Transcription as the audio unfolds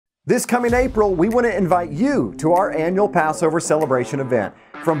This coming April, we want to invite you to our annual Passover celebration event.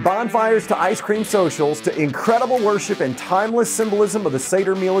 From bonfires to ice cream socials to incredible worship and timeless symbolism of the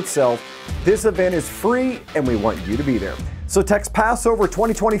Seder meal itself, this event is free and we want you to be there. So text Passover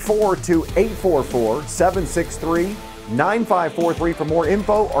 2024 to 844-763-9543 for more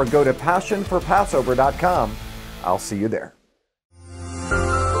info or go to passionforpassover.com. I'll see you there.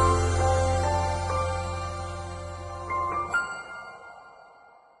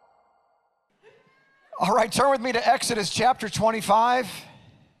 All right, turn with me to Exodus chapter 25.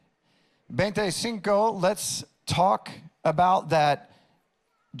 25. Let's talk about that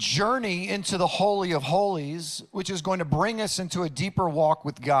journey into the Holy of Holies, which is going to bring us into a deeper walk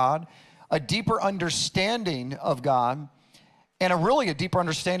with God, a deeper understanding of God, and a deeper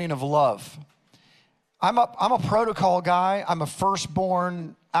understanding of love. I'm a protocol guy. I'm a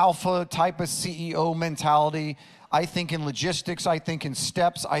firstborn alpha type of CEO mentality. I think in logistics, I think in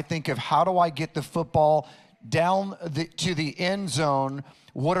steps, I think of how do I get the football down to the end zone?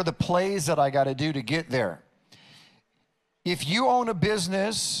 What are the plays that I got to do to get there? If you own a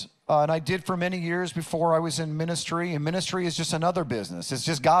business, and I did for many years before I was in ministry, and ministry is just another business. It's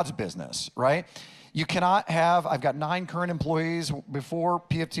just God's business, right? You cannot have, I've got 9 current employees. Before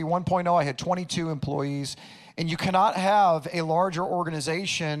PFT 1.0, I had 22 employees. And you cannot have a larger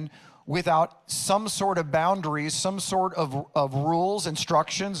organization without some sort of boundaries, some sort of rules,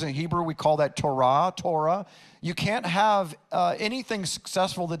 instructions. In Hebrew, we call that Torah. You can't have anything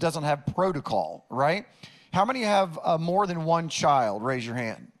successful that doesn't have protocol, right? How many have more than one child? Raise your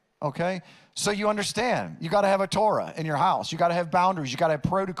hand, okay? So you understand, you got to have a Torah in your house. You got to have boundaries. You got to have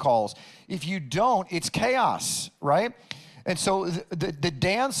protocols. If you don't, it's chaos, right? And so the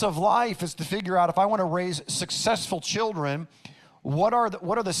dance of life is to figure out if I want to raise successful children, what are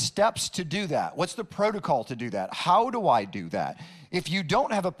the steps to do that? What's the protocol to do that? How do I do that? If you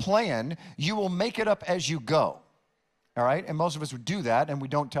don't have a plan, you will make it up as you go. All right? And most of us would do that, and we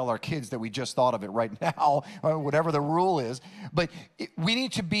don't tell our kids that we just thought of it right now, or whatever the rule is. But we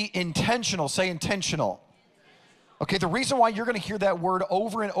need to be intentional. Say intentional. Okay, the reason why you're going to hear that word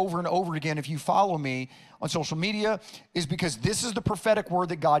over and over and over again if you follow me on social media is because this is the prophetic word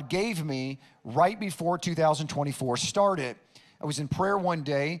that God gave me right before 2024 started. I was in prayer one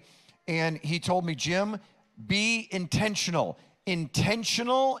day, and he told me, Jim, be intentional.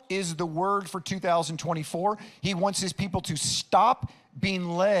 Intentional is the word for 2024. He wants his people to stop being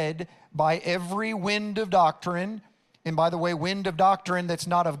led by every wind of doctrine. And by the way, wind of doctrine that's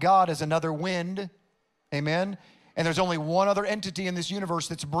not of God is another wind. Amen? And there's only one other entity in this universe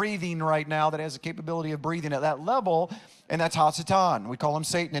that's breathing right now that has the capability of breathing at that level, and that's Hasatan. We call him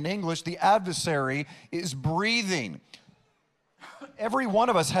Satan in English. The adversary is breathing. Every one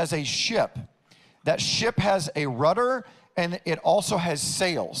of us has a ship. That ship has a rudder, and it also has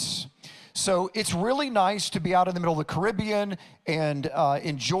sails. So it's really nice to be out in the middle of the Caribbean and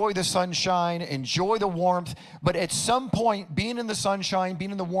enjoy the sunshine, enjoy the warmth. But at some point, being in the sunshine,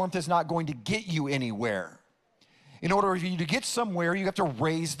 being in the warmth is not going to get you anywhere. In order for you to get somewhere, you have to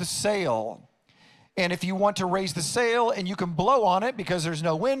raise the sail. And if you want to raise the sail and you can blow on it because there's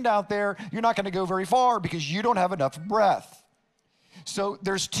no wind out there, you're not going to go very far because you don't have enough breath. So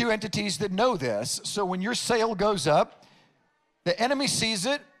there's 2 entities that know this. So when your sail goes up, the enemy sees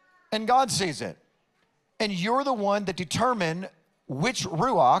it and God sees it. And you're the one that determine which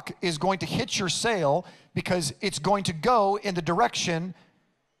ruach is going to hit your sail because it's going to go in the direction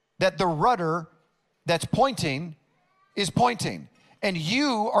that the rudder that's pointing is pointing. And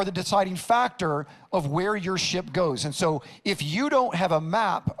you are the deciding factor of where your ship goes. And so if you don't have a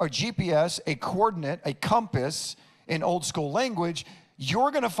map, a GPS, a coordinate, a compass, in old school language,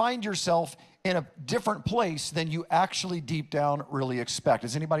 you're going to find yourself in a different place than you actually deep down really expect.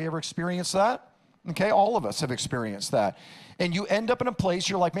 Has anybody ever experienced that? Okay, all of us have experienced that. And you end up in a place,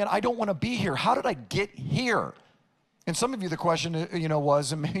 you're like, man, I don't want to be here. How did I get here? And some of you, the question,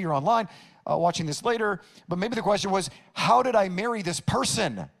 was, and maybe you're online watching this later, but maybe the question was, how did I marry this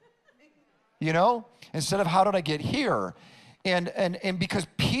person? Instead of how did I get here? And because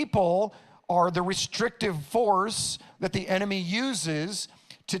people are the restrictive force that the enemy uses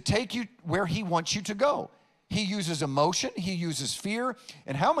to take you where he wants you to go. He uses emotion, he uses fear,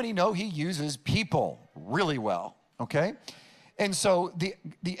 and how many know he uses people really well, okay? And so the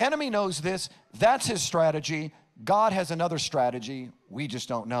enemy knows this. That's his strategy. God has another strategy. We just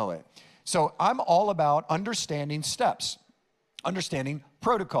don't know it. So I'm all about understanding steps, understanding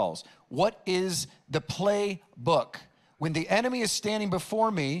protocols. What is the playbook? When the enemy is standing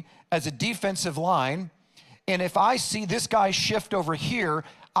before me as a defensive line, and if I see this guy shift over here,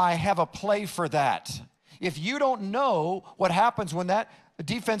 I have a play for that. If you don't know what happens when that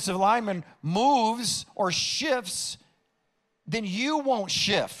the defensive lineman moves or shifts, then you won't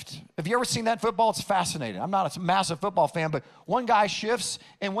shift. Have you ever seen that in football? It's fascinating. I'm not a massive football fan, but one guy shifts,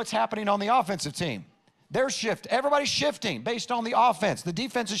 and what's happening on the offensive team? They're shifting. Everybody's shifting based on the offense. The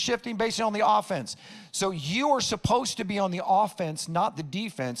defense is shifting based on the offense. So you are supposed to be on the offense, not the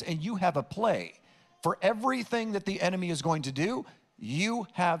defense, and you have a play. For everything that the enemy is going to do, you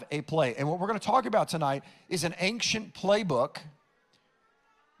have a play. And what we're going to talk about tonight is an ancient playbook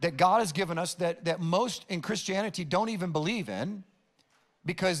that God has given us that most in Christianity don't even believe in,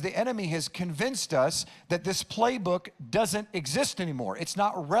 because the enemy has convinced us that this playbook doesn't exist anymore. It's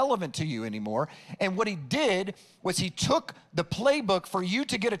not relevant to you anymore. And what he did was he took the playbook for you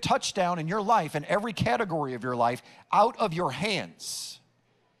to get a touchdown in your life, in every category of your life, out of your hands.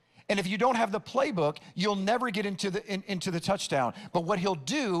 And if you don't have the playbook, you'll never get into the touchdown. But what he'll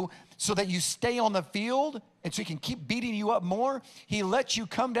do so that you stay on the field and so he can keep beating you up more, he lets you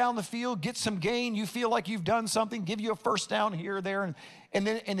come down the field, get some gain, you feel like you've done something, give you a first down here or there, and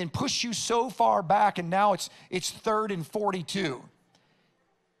then push you so far back, and now it's 3rd and 42.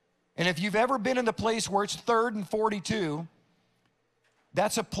 And if you've ever been in the place where it's 3rd and 42,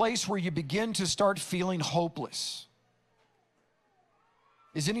 that's a place where you begin to start feeling hopeless.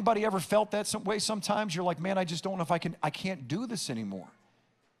 Has anybody ever felt that some way? Sometimes you're like, man, I just don't know if I can't do this anymore.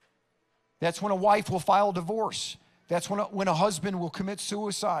 That's when a wife will file divorce. That's when a husband will commit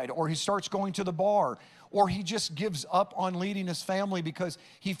suicide, or he starts going to the bar, or he just gives up on leading his family because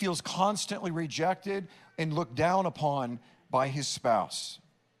he feels constantly rejected and looked down upon by his spouse.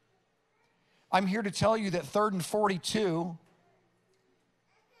 I'm here to tell you that 3rd and 42,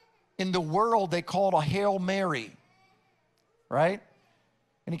 in the world they call it a Hail Mary, right?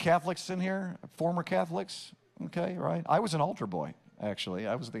 Any Catholics in here? Former Catholics? Okay, right. I was an altar boy, actually.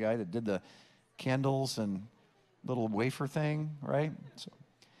 I was the guy that did the candles and little wafer thing, right? So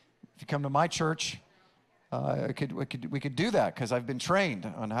if you come to my church, we could do that, because I've been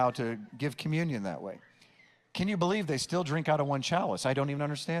trained on how to give communion that way. Can you believe they still drink out of one chalice? I don't even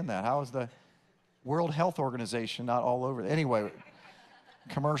understand that. How is the World Health Organization not all over? Anyway,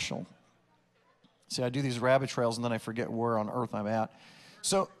 commercial. See, I do these rabbit trails and then I forget where on earth I'm at.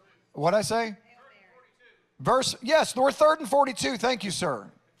 So, what'd I say? Yes, we're 3rd and 42. Thank you, sir.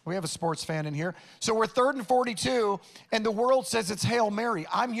 We have a sports fan in here. So we're 3rd and 42, and the world says it's Hail Mary.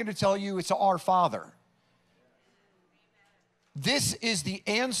 I'm here to tell you it's Our Father. This is the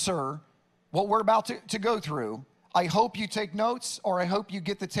answer, what we're about to go through. I hope you take notes, or I hope you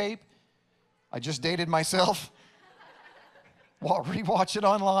get the tape. I just dated myself. Well, rewatch it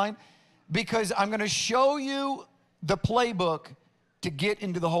online, because I'm going to show you the playbook to get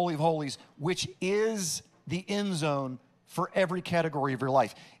into the Holy of Holies, which is the end zone for every category of your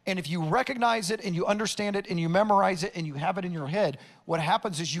life. And if you recognize it and you understand it and you memorize it and you have it in your head, what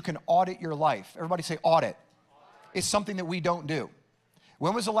happens is you can audit your life. Everybody say audit. It's something that we don't do.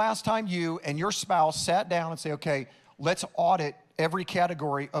 When was the last time you and your spouse sat down and say, okay, let's audit every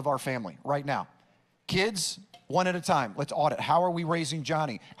category of our family right now? Kids, one at a time. Let's audit. How are we raising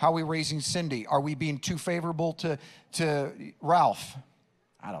Johnny? How are we raising Cindy? Are we being too favorable to Ralph?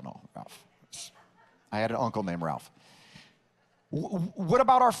 I don't know, Ralph. I had an uncle named Ralph. What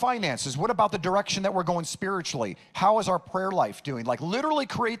about our finances? What about the direction that we're going spiritually? How is our prayer life doing? Like, literally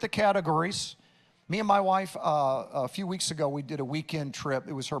create the categories. Me and my wife, a few weeks ago, we did a weekend trip.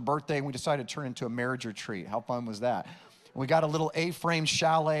 It was her birthday, and we decided to turn it into a marriage retreat. How fun was that? We got a little A-frame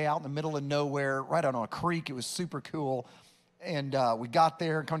chalet out in the middle of nowhere, right on a creek. It was super cool. And we got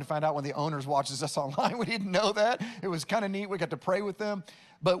there, and come to find out, when the owners watches us online, we didn't know that. It was kind of neat. We got to pray with them.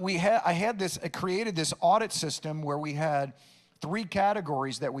 But I created this audit system where we had 3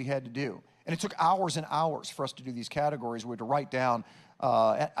 categories that we had to do. And it took hours and hours for us to do these categories. We had to write down,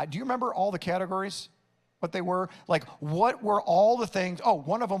 do you remember all the categories? What they were? Like, what were all the things? Oh,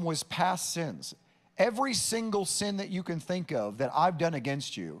 one of them was past sins. Every single sin that you can think of that I've done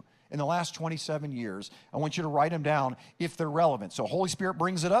against you in the last 27 years, I want you to write them down if they're relevant. So Holy Spirit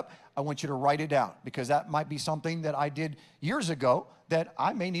brings it up, I want you to write it down, because that might be something that I did years ago that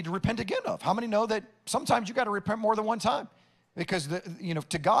I may need to repent again of. How many know that sometimes you got to repent more than one time? Because,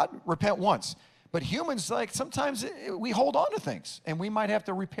 to God, repent once. But humans, like, sometimes we hold on to things, and we might have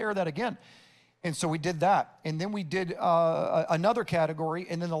to repair that again. And so we did that. And then we did another category.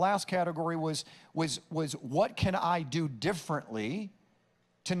 And then the last category was what can I do differently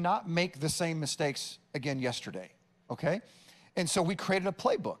to not make the same mistakes again yesterday, okay? And so we created a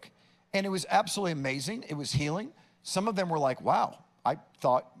playbook. And it was absolutely amazing. It was healing. Some of them were like, wow, I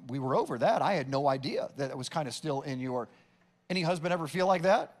thought we were over that. I had no idea that it was kind of still in your... Any husband ever feel like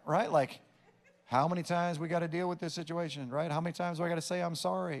that, right? Like, How many times we got to deal with this situation, right? How many times do I got to say I'm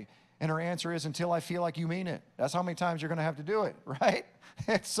sorry? And her answer is, until I feel like you mean it. That's how many times you're going to have to do it, right?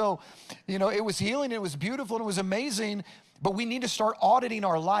 And so, it was healing, it was beautiful, and it was amazing, but we need to start auditing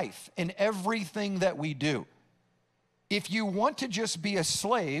our life in everything that we do. If you want to just be a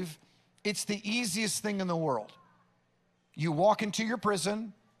slave, it's the easiest thing in the world. You walk into your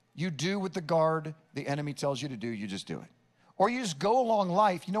prison, you do what the enemy tells you to do, you just do it. Or you just go along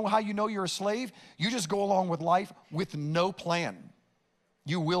life. You know how you know you're a slave? You just go along with life with no plan.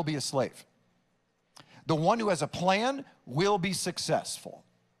 You will be a slave. The one who has a plan will be successful.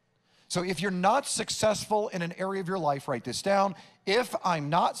 So if you're not successful in an area of your life, write this down. If I'm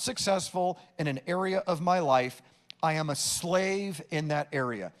not successful in an area of my life, I am a slave in that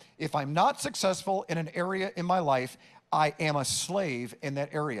area. If I'm not successful in an area in my life, I am a slave in that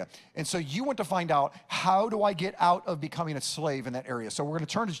area. And so you want to find out, how do I get out of becoming a slave in that area? So we're going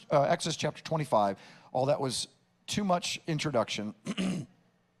to turn to Exodus chapter 25. All that was too much introduction.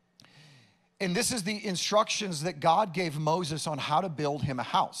 And this is the instructions that God gave Moses on how to build him a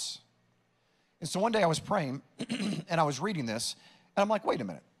house. And so one day I was praying and I was reading this and I'm like, wait a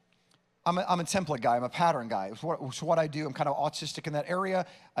minute. I'm a template guy. I'm a pattern guy. It's what I do. I'm kind of autistic in that area.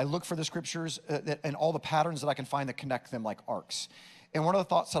 I look for the scriptures and all the patterns that I can find that connect them like arcs. And one of the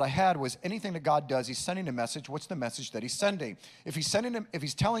thoughts that I had was, anything that God does, he's sending a message. What's the message that he's sending? If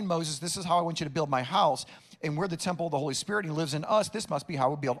he's telling Moses, this is how I want you to build my house, and we're the temple of the Holy Spirit, and he lives in us, this must be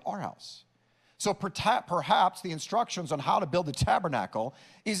how we build our house. So perhaps the instructions on how to build the tabernacle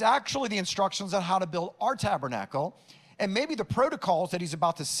is actually the instructions on how to build our tabernacle. And maybe the protocols that he's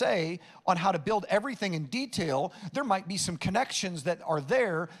about to say on how to build everything in detail, there might be some connections that are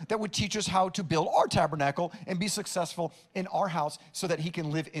there that would teach us how to build our tabernacle and be successful in our house so that he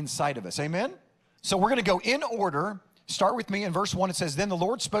can live inside of us. Amen? So we're going to go in order. Start with me in verse 1. It says, then the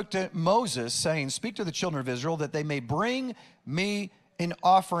Lord spoke to Moses, saying, speak to the children of Israel that they may bring me an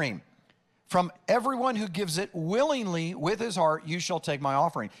offering. From everyone who gives it willingly with his heart, you shall take my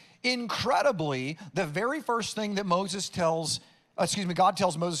offering. Incredibly, the very first thing that God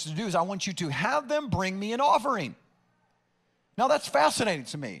tells Moses to do is, I want you to have them bring me an offering. Now that's fascinating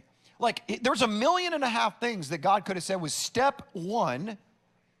to me. There's 1.5 million things that God could have said was step one,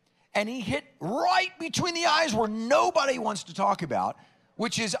 and he hit right between the eyes where nobody wants to talk about,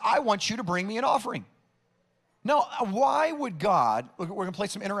 which is, I want you to bring me an offering. Now, why would God, we're going to play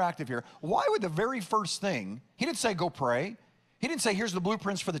some interactive here. Why would the very first thing, he didn't say go pray. He didn't say here's the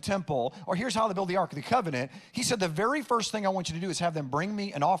blueprints for the temple, or here's how to build the Ark of the Covenant. He said the very first thing I want you to do is have them bring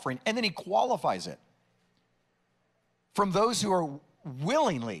me an offering. And then he qualifies it from those who are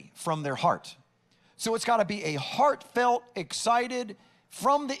willingly from their heart. So it's got to be a heartfelt, excited,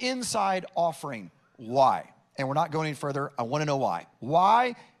 from the inside offering. Why? And we're not going any further. I want to know why.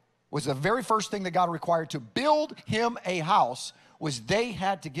 Why was the very first thing that God required to build him a house was they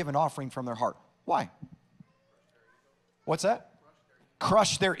had to give an offering from their heart. Why? What's that?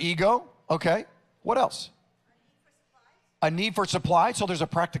 Crush their ego. Okay. What else? A need for supply. So there's a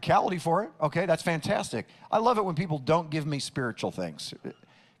practicality for it. Okay, that's fantastic. I love it when people don't give me spiritual things,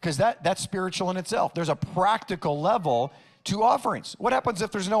 because that's spiritual in itself. There's a practical level to offerings. What happens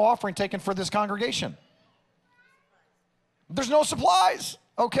if there's no offering taken for this congregation? There's no supplies.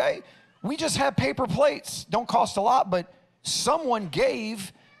 Okay, we just have paper plates. Don't cost a lot, but someone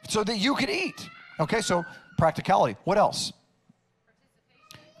gave so that you could eat. Okay, so practicality. What else?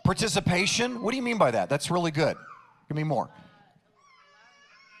 Participation. What do you mean by that? That's really good. Give me more.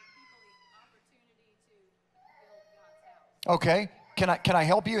 Okay, can I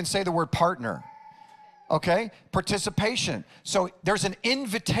help you and say the word partner? Okay, participation. So there's an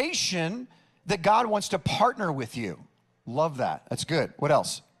invitation that God wants to partner with you. Love that. That's good. What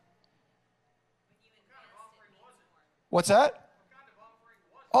else? What's that?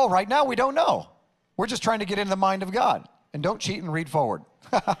 Oh, right now we don't know. We're just trying to get into the mind of God. And don't cheat and read forward.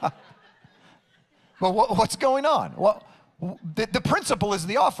 But what's going on? Well, the principle is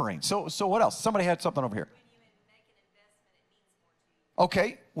the offering. So what else? Somebody had something over here.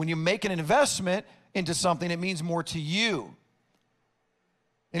 Okay, when you make an investment into something, it means more to you.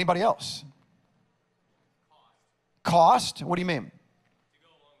 Anybody else? Cost? What do you mean? To go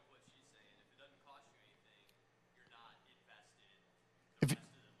along with what she's saying, if it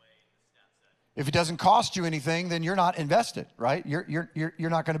doesn't cost you anything, you're not invested. If it doesn't cost you anything, then you're not invested, right? You're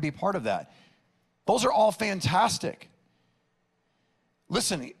not going to be part of that. Those are all fantastic.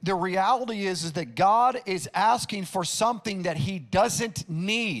 Listen, the reality is that God is asking for something that he doesn't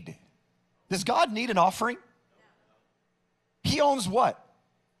need. Does God need an offering? He owns what?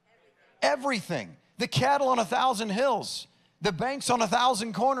 Everything. The cattle on 1,000 hills. The bank's on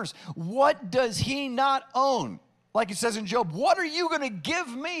 1,000 corners. What does he not own? Like it says in Job, what are you going to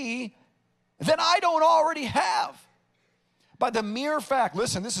give me that I don't already have? By the mere fact,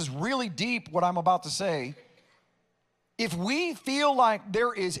 listen, this is really deep what I'm about to say. If we feel like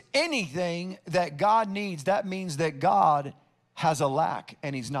there is anything that God needs, that means that God has a lack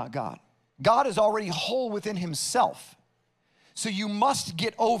and he's not God. God is already whole within himself. So you must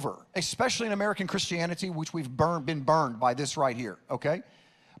get over, especially in American Christianity, which we've been burned by this right here, okay?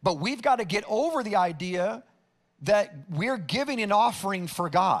 But we've got to get over the idea that we're giving an offering for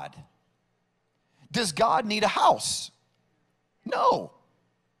God. Does God need a house? No.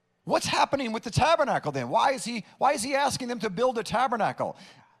 What's happening with the tabernacle then? Why is he asking them to build a tabernacle?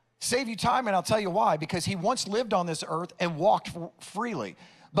 Save you time, and I'll tell you why. Because he once lived on this earth and walked freely.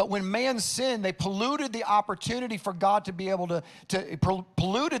 But when man sinned, they polluted the opportunity for God to be able to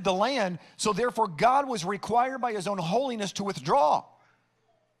polluted the land. So therefore, God was required by his own holiness to withdraw.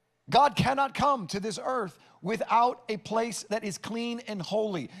 God cannot come to this earth without a place that is clean and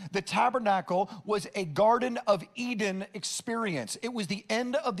holy. The tabernacle was a Garden of Eden experience. It was the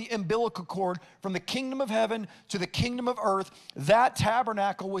end of the umbilical cord from the kingdom of heaven to the kingdom of earth. That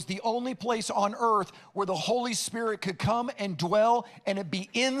tabernacle was the only place on earth where the Holy Spirit could come and dwell, and it be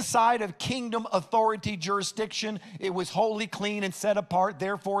inside of kingdom authority jurisdiction. It was holy, clean, and set apart.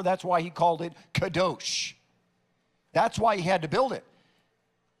 Therefore, that's why he called it Kadosh. That's why he had to build it.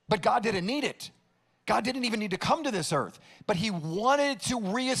 But God didn't need it. God didn't even need to come to this earth, but he wanted to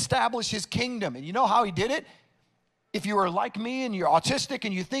reestablish his kingdom. And you know how he did it? If you are like me and you're autistic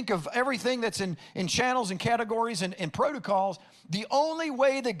and you think of everything that's in channels and categories and protocols, the only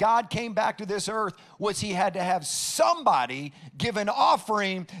way that God came back to this earth was he had to have somebody give an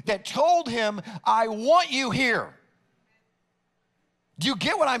offering that told him, I want you here. Do you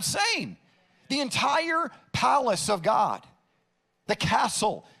get what I'm saying? The entire palace of God, the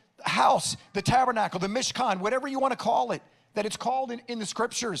castle, house, the tabernacle, the Mishkan, whatever you want to call it, that it's called in the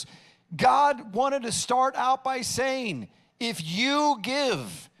scriptures. God wanted to start out by saying, if you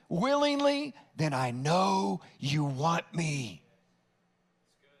give willingly, then I know you want me.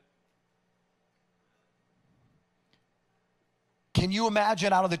 Can you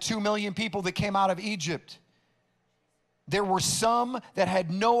imagine out of the 2 million people that came out of Egypt, there were some that had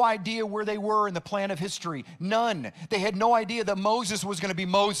no idea where they were in the plan of history. None. They had no idea that Moses was going to be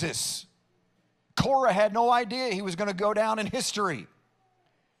Moses. Korah had no idea he was going to go down in history.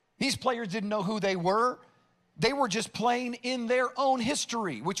 These players didn't know who they were. They were just playing in their own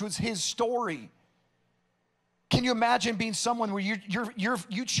history, which was his story. Can you imagine being someone where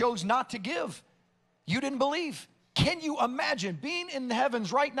you chose not to give? You didn't believe. Can you imagine being in the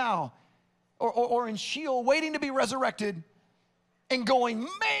heavens right now or in Sheol waiting to be resurrected and going,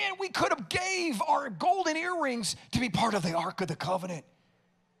 man, we could have gave our golden earrings to be part of the Ark of the Covenant.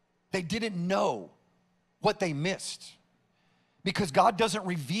 They didn't know what they missed because God doesn't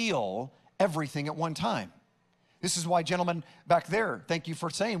reveal everything at one time. This is why, gentlemen back there, thank you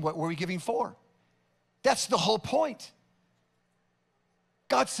for saying, what were we giving for? That's the whole point.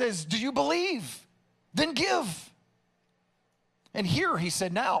 God says, do you believe? Then give. And here he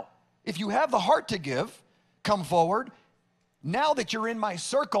said, now, if you have the heart to give, come forward. Now that you're in my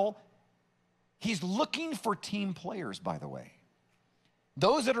circle, he's looking for team players, by the way.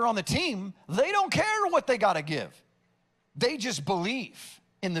 Those that are on the team, they don't care what they got to give. They just believe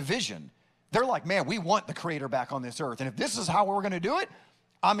in the vision. They're like, man, we want the Creator back on this earth. And if this is how we're going to do it,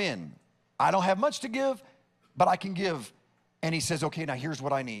 I'm in. I don't have much to give, but I can give. And he says, okay, now here's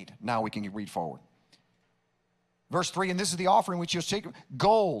what I need. Now we can read forward. Verse 3, and this is the offering which you'll take: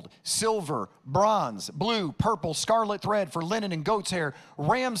 gold, silver, bronze, blue, purple, scarlet thread for linen and goat's hair,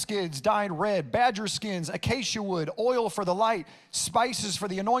 ram skins dyed red, badger skins, acacia wood, oil for the light, spices for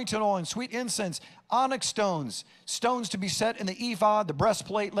the anointing oil and sweet incense, onyx stones, stones to be set in the ephod, the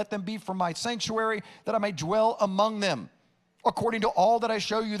breastplate. Let them be from my sanctuary, that I may dwell among them. According to all that I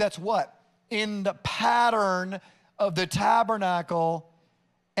show you, that's what? In the pattern of the tabernacle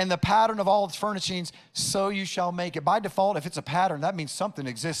and the pattern of all its furnishings, so you shall make it. By default, if it's a pattern, that means something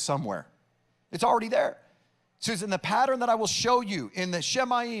exists somewhere. It's already there. It says, in the pattern that I will show you, in the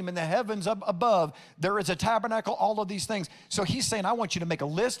Shemaim, in the heavens up above, there is a tabernacle, all of these things. So he's saying, I want you to make a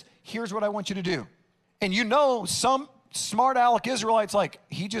list. Here's what I want you to do. And you know, some smart aleck Israelites like,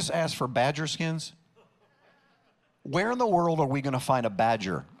 he just asked for badger skins. Where in the world are we going to find a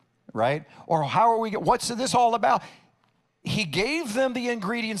badger, right? Or how are we, what's this all about? He gave them the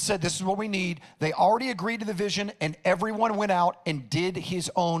ingredients, said, this is what we need. They already agreed to the vision, and everyone went out and did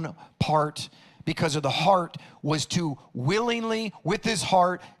his own part because of the heart was to willingly, with his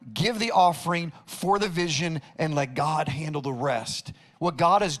heart, give the offering for the vision and let God handle the rest. What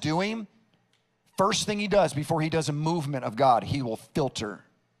God is doing, first thing he does before he does a movement of God, he will filter.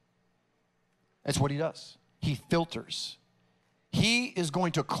 That's what he does. He filters. He is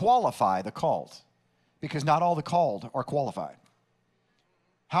going to qualify the called, because not all the called are qualified.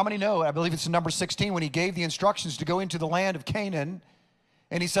 How many know, I believe it's in number 16, when he gave the instructions to go into the land of Canaan,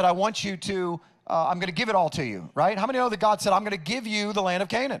 and he said, I want you to, I'm going to give it all to you, right? How many know that God said, I'm going to give you the land of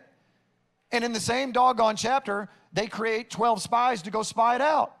Canaan? And in the same doggone chapter, they create 12 spies to go spy it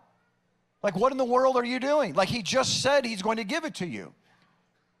out. Like, what in the world are you doing? Like, he just said he's going to give it to you.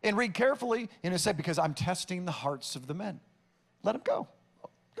 And read carefully, and it said, because I'm testing the hearts of the men. Let them go.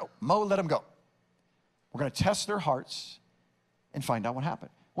 Go. Mo, let them go. We're going to test their hearts and find out what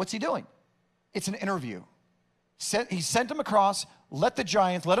happened. What's he doing? It's an interview. He sent them across, let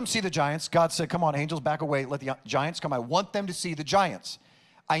them see the giants. God said, come on, angels, back away. Let the giants come. I want them to see the giants.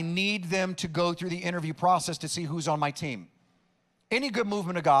 I need them to go through the interview process to see who's on my team. Any good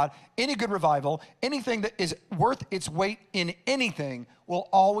movement of God, any good revival, anything that is worth its weight in anything will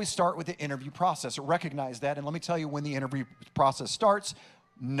always start with the interview process. Recognize that, and let me tell you when the interview process starts.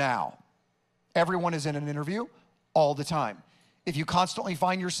 Now. Everyone is in an interview all the time. If you constantly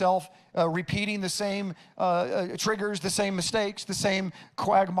find yourself repeating the same triggers, the same mistakes, the same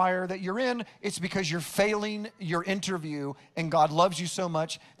quagmire that you're in, it's because you're failing your interview, and God loves you so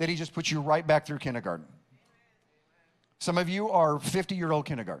much that he just puts you right back through kindergarten. Some of you are 50-year-old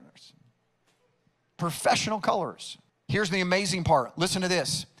kindergartners, professional colors. Here's the amazing part. Listen to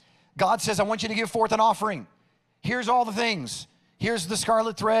this. God says, I want you to give forth an offering. Here's all the things. Here's the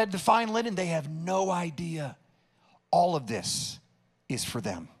scarlet thread, the fine linen. They have no idea. All of this is for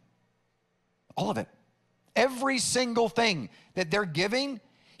them. All of it. Every single thing that they're giving,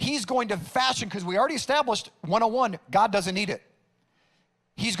 he's going to fashion, because we already established 101, God doesn't need it.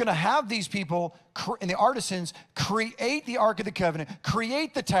 He's going to have these people and the artisans create the Ark of the Covenant,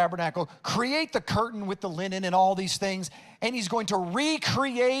 create the tabernacle, create the curtain with the linen and all these things, and he's going to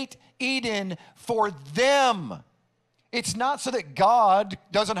recreate Eden for them. It's not so that God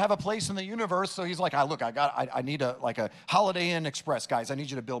doesn't have a place in the universe, so he's like, look, I need a Holiday Inn Express, guys. I need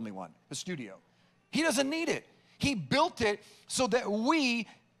you to build me one, a studio. He doesn't need it. He built it so that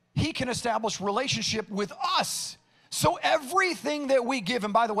he can establish relationship with us. So everything that we give,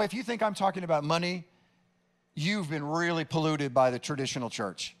 and by the way, if you think I'm talking about money, you've been really polluted by the traditional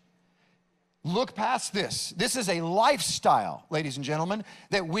church. Look past this. This is a lifestyle, ladies and gentlemen,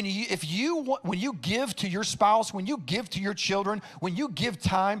 that when you give to your spouse, when you give to your children, when you give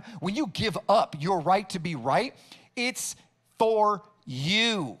time, when you give up your right to be right, it's for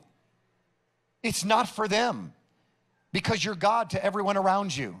you. It's not for them, because you're God to everyone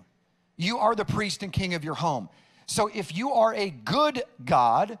around you. You are the priest and king of your home. So if you are a good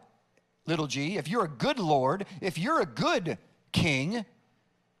God, little g, if you're a good Lord, if you're a good king,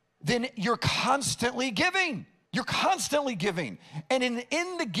 then you're constantly giving. You're constantly giving. And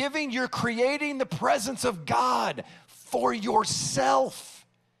in the giving, you're creating the presence of God for yourself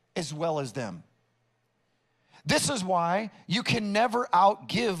as well as them. This is why you can never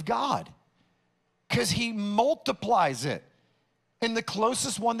outgive God, because he multiplies it. And the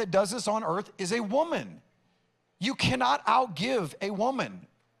closest one that does this on earth is a woman. You cannot outgive a woman.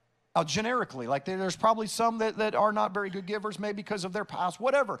 Generically, like there's probably some that are not very good givers, maybe because of their past,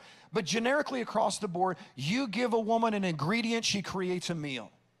 whatever. But generically across the board, you give a woman an ingredient, she creates a meal.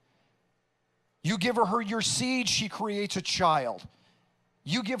 You give her your seed, she creates a child.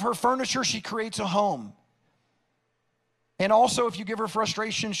 You give her furniture, she creates a home. And also, if you give her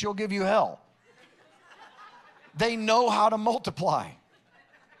frustration, she'll give you hell. They know how to multiply.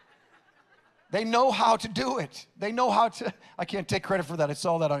 They know how to do it. They know how to, I can't take credit for that. I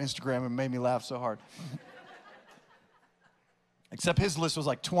saw that on Instagram and it made me laugh so hard. Except his list was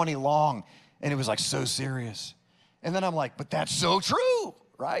like 20 long and it was like so serious. And then I'm like, but that's so true,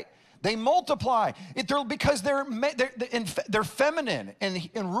 right? They multiply because they're feminine. And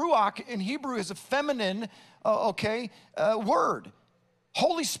ruach in Hebrew is a feminine, word.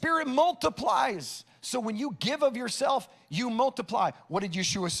 Holy Spirit multiplies. So when you give of yourself, you multiply. What did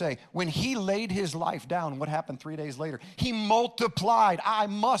Yeshua say? When he laid his life down, what happened 3 days later? He multiplied. I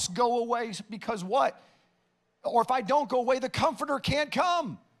must go away because what? Or if I don't go away, the Comforter can't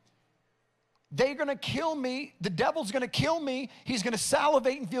come. They're going to kill me. The devil's going to kill me. He's going to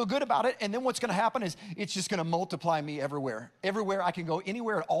salivate and feel good about it. And then what's going to happen is it's just going to multiply me everywhere. Everywhere I can go,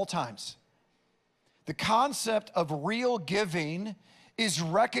 anywhere at all times. The concept of real giving is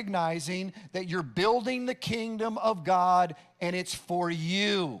recognizing that you're building the kingdom of God and it's for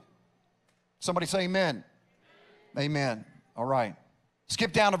you. Somebody say amen. Amen. All right.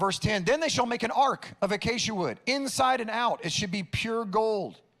 Skip down to verse 10. Then they shall make an ark of acacia wood, inside and out. It should be pure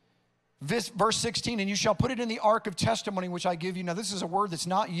gold. Verse 16, and you shall put it in the ark of testimony, which I give you. Now, this is a word that's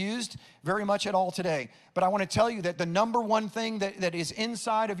not used very much at all today. But I want to tell you that the number one thing that is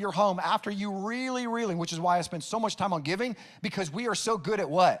inside of your home after you really, which is why I spend so much time on giving, because we are so good at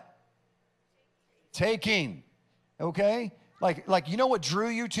what? Taking. Okay? Like you know what drew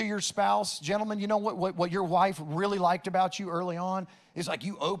you to your spouse? Gentlemen, you know what your wife really liked about you early on? It's like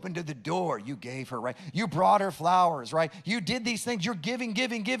you opened the door, you gave her, right? You brought her flowers, right? You did these things, you're giving.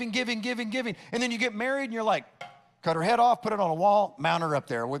 And then you get married and you're like, cut her head off, put it on a wall, mount her up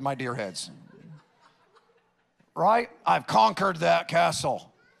there with my deer heads. Right? I've conquered that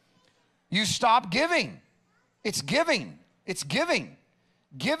castle. You stop giving. It's giving. It's giving.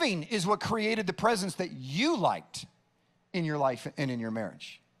 Giving is what created the presence that you liked in your life and in your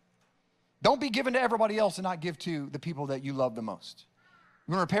marriage. Don't be given to everybody else and not give to the people that you love the most.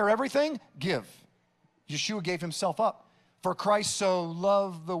 You want to repair everything? Give. Yeshua gave himself up. For Christ so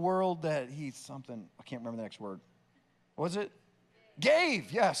loved the world that he something, I can't remember the next word. What was it?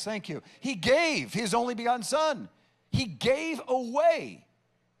 Gave. Yes, thank you. He gave his only begotten son. He gave away.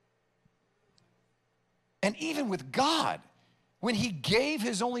 And even with God, when he gave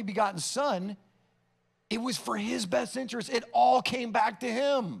his only begotten son, it was for his best interest. It all came back to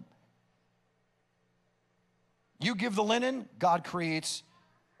him. You give the linen, God creates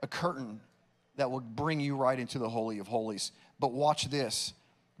a curtain that will bring you right into the Holy of Holies. But watch this.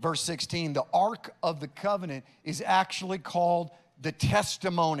 Verse 16, the Ark of the Covenant is actually called the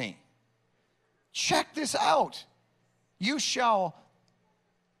testimony. Check this out. You shall,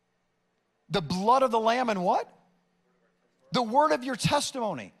 the blood of the Lamb and what? The word of your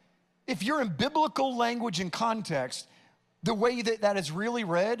testimony. If you're in biblical language and context, the way that is really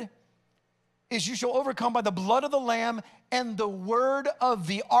read is you shall overcome by the blood of the Lamb and the word of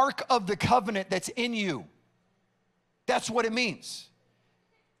the Ark of the Covenant that's in you. That's what it means.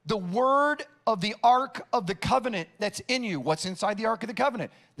 The word of the Ark of the Covenant that's in you. What's inside the Ark of the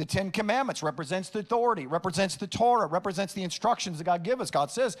Covenant? The 10 Commandments represents the authority, represents the Torah, represents the instructions that God gives us. God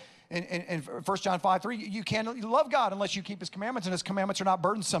says in 1 John 5:3, you can't love God unless you keep his commandments, and his commandments are not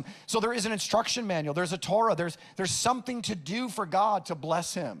burdensome. So there is an instruction manual. There's a Torah. There's something to do for God to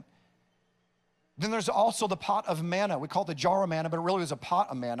bless him. Then there's also the pot of manna. We call it the jar of manna, but it really was a pot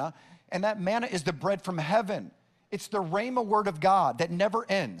of manna. And that manna is the bread from heaven. It's the Rhema word of God that never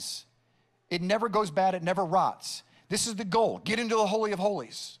ends. It never goes bad. It never rots. This is the goal. Get into the Holy of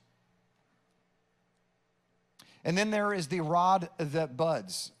Holies. And then there is the rod that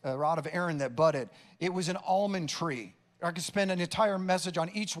buds, a rod of Aaron that budded. It was an almond tree. I could spend an entire message on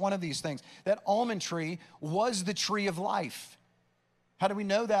each one of these things. That almond tree was the tree of life. How do we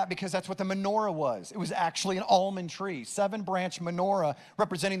know that? Because that's what the menorah was. It was actually an almond tree, 7-branch menorah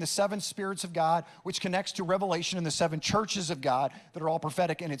representing the 7 spirits of God, which connects to Revelation and the 7 churches of God that are all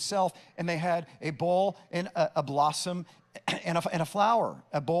prophetic in itself. And they had a bowl and a blossom and a flower,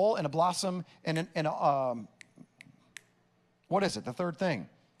 a bowl and a blossom and what is it? The third thing.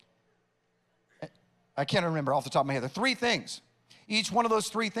 I can't remember off the top of my head. The 3 things. Each one of those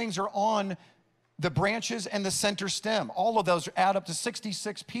 3 things are on the branches and the center stem. All of those add up to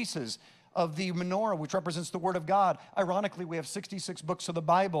 66 pieces of the menorah, which represents the Word of God. Ironically, we have 66 books of the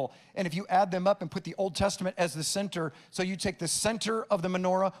Bible, and if you add them up and put the Old Testament as the center, so you take the center of the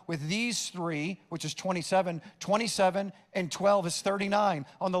menorah with these 3, which is 27, 27 and 12 is 39.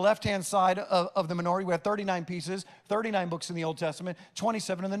 On the left-hand side of the menorah, we have 39 pieces, 39 books in the Old Testament,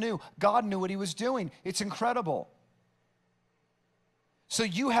 27 in the New. God knew what he was doing. It's incredible. So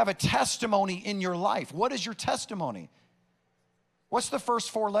you have a testimony in your life. What is your testimony? What's the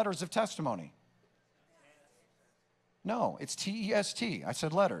first 4 letters of testimony? No, it's T-E-S-T. I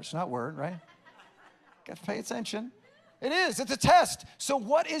said letters, not word, right? Got to pay attention. It is. It's a test. So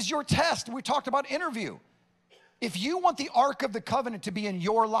what is your test? We talked about interview. If you want the Ark of the Covenant to be in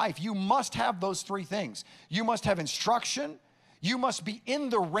your life, you must have those 3 things. You must have instruction. You must be in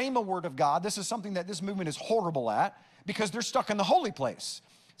the Rhema word of God. This is something that this movement is horrible at, because they're stuck in the holy place.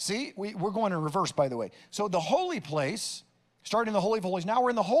 See, we're going in reverse, by the way. So the holy place, starting in the Holy of Holies, now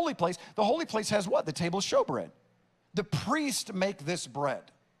we're in the holy place. The holy place has what? The table of showbread. The priest make this bread.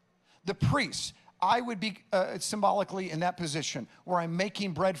 The priest. I would be symbolically in that position where I'm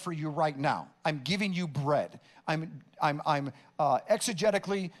making bread for you right now. I'm giving you bread. I'm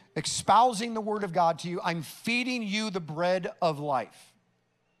exegetically espousing the word of God to you. I'm feeding you the bread of life.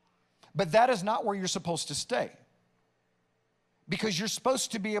 But that is not where you're supposed to stay. because you're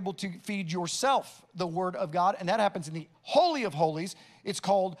supposed to be able to feed yourself the Word of God, and that happens in the Holy of Holies. It's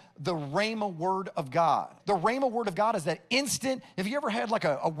called the Rhema Word of God. The Rhema Word of God is that instant. Have you ever had like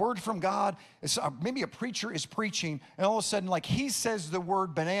a word from God? Maybe a preacher is preaching, and all of a sudden, like he says the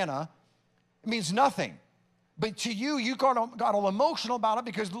word banana, it means nothing. But to you, you got all emotional about it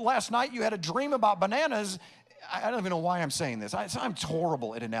because last night you had a dream about bananas. I don't even know why I'm saying this. I'm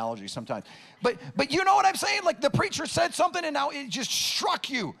horrible at analogies sometimes. But you know what I'm saying? Like the preacher said something and now it just struck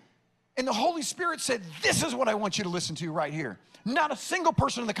you. And the Holy Spirit said, this is what I want you to listen to right here. Not a single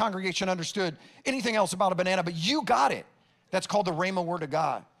person in the congregation understood anything else about a banana, but you got it. That's called the Rhema Word of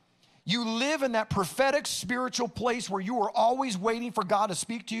God. You live in that prophetic spiritual place where you are always waiting for God to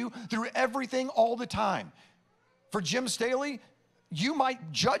speak to you through everything all the time. For Jim Staley, you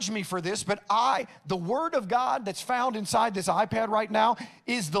might judge me for this, but the Word of God that's found inside this iPad right now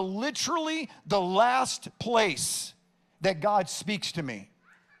is literally the last place that God speaks to me,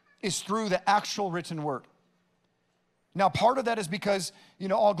 is through the actual written Word. Now, part of that is because,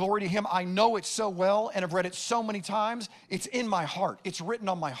 all glory to Him, I know it so well and I've read it so many times. It's in my heart. It's written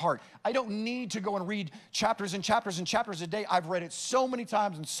on my heart. I don't need to go and read chapters and chapters and chapters a day. I've read it so many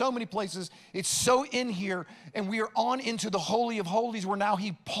times in so many places. It's so in here, and we are on into the Holy of Holies where now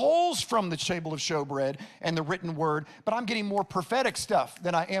He pulls from the table of showbread and the written Word, but I'm getting more prophetic stuff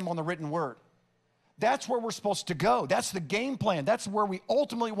than I am on the written Word. That's where we're supposed to go. That's the game plan. That's where we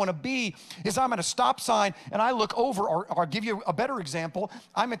ultimately want to be, is I'm at a stop sign and I look over, or I'll give you a better example.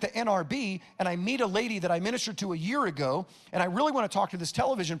 I'm at the NRB and I meet a lady that I ministered to a year ago, and I really want to talk to this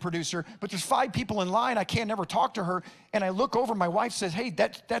television producer, but there's 5 people in line. I can't never talk to her. And I look over, my wife says, hey,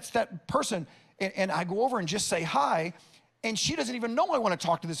 that's that person. And I go over and just say hi. And she doesn't even know I want to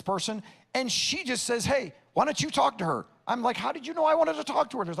talk to this person. And she just says, hey, why don't you talk to her? I'm like, how did you know I wanted to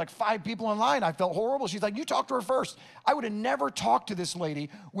talk to her? There's like 5 people in line. I felt horrible. She's like, you talk to her first. I would have never talked to this lady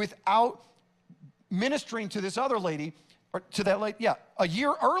without ministering to this other lady, or to that lady, a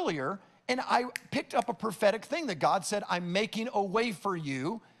year earlier. And I picked up a prophetic thing that God said, I'm making a way for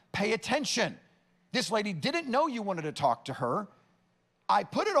you. Pay attention. This lady didn't know you wanted to talk to her. I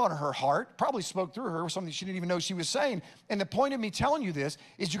put it on her heart, probably spoke through her, something she didn't even know she was saying. And the point of me telling you this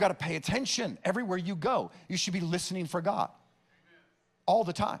is you got to pay attention everywhere you go. You should be listening for God all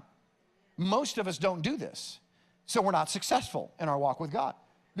the time. Most of us don't do this. So we're not successful in our walk with God.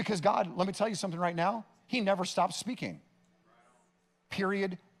 Because God, let me tell you something right now, He never stops speaking.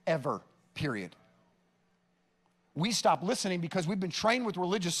 Period, ever, period. We stop listening because we've been trained with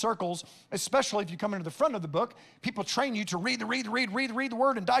religious circles, especially if you come into the front of the book. People train you to read the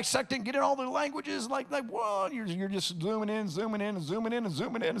word and dissect it and get in all the languages. Like whoa, you're just zooming in, zooming in, and zooming in, and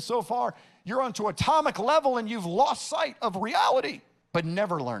zooming in. And so far, you're onto atomic level and you've lost sight of reality, but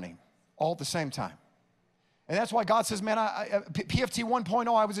never learning all at the same time. And that's why God says, man, PFT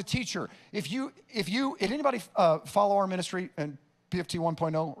 1.0, I was a teacher. If did anybody follow our ministry and PFT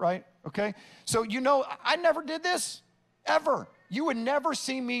 1.0, right? Okay? So I never did this, ever. You would never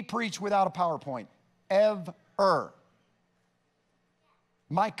see me preach without a PowerPoint, ever.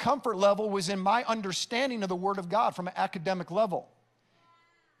 My comfort level was in my understanding of the Word of God from an academic level.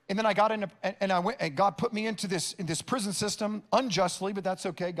 And then I got in, and God put me into this prison system unjustly, but that's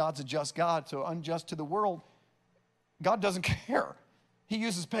okay. God's a just God, so unjust to the world. God doesn't care. He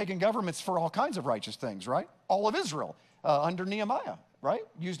uses pagan governments for all kinds of righteous things, right? All of Israel. Under Nehemiah, right?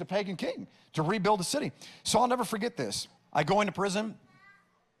 Used a pagan king to rebuild a city. So I'll never forget this. I go into prison,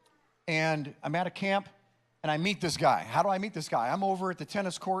 and I'm at a camp, and I meet this guy. How do I meet this guy? I'm over at the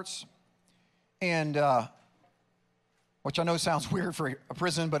tennis courts, and which I know sounds weird for a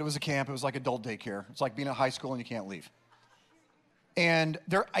prison, but it was a camp. It was like adult daycare. It's like being in high school and you can't leave. And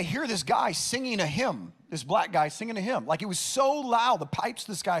I hear this guy singing a hymn, this black guy singing a hymn. Like it was so loud, the pipes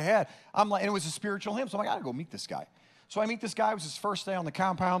this guy had. And it was a spiritual hymn. So I'm like, I gotta go meet this guy. So I meet this guy. It was his first day on the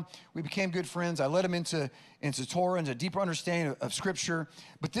compound. We became good friends. I led him into Torah, into a deeper understanding of Scripture.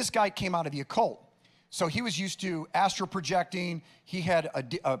 But this guy came out of the occult. So he was used to astral projecting. He had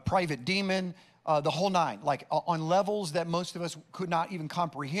a private demon, the whole 9. Like on levels that most of us could not even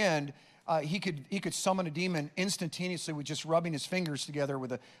comprehend. He could summon a demon instantaneously with just rubbing his fingers together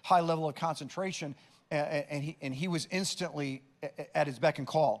with a high level of concentration. And he was instantly at his beck and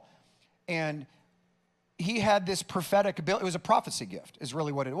call. And he had this prophetic ability. It was a prophecy gift is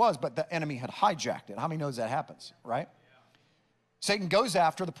really what it was, but the enemy had hijacked it. How many knows that happens, right? Yeah. Satan goes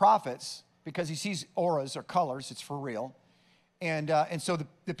after the prophets because he sees auras or colors. It's for real. And so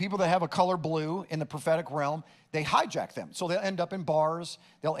the people that have a color blue in the prophetic realm, they hijack them. So they'll end up in bars,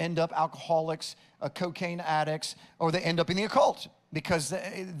 they'll end up alcoholics, cocaine addicts, or they end up in the occult, because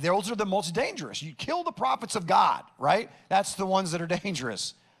those are the most dangerous. You kill the prophets of God, right? That's the ones that are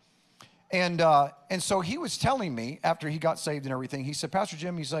dangerous. And so he was telling me after he got saved and everything, he said, Pastor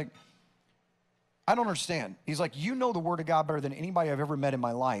Jim, he's like, I don't understand. He's like, you know the word of God better than anybody I've ever met in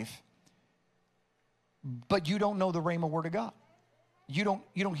my life, but you don't know the rhema word of God. You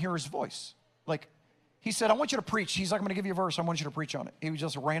don't hear his voice. Like, he said, I want you to preach. He's like, I'm going to give you a verse. I want you to preach on it. He would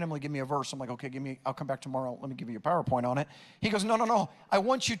just randomly give me a verse. I'm like, okay, I'll come back tomorrow. Let me give you a PowerPoint on it. He goes, no. I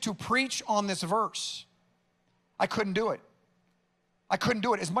want you to preach on this verse. I couldn't do it.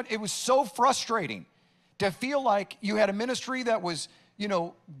 It was so frustrating to feel like you had a ministry that was,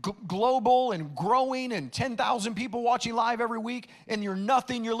 global and growing and 10,000 people watching live every week, and you're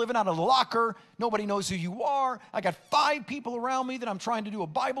nothing. You're living out of a locker. Nobody knows who you are. I got 5 people around me that I'm trying to do a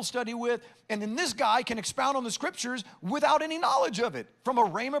Bible study with, and then this guy can expound on the scriptures without any knowledge of it from a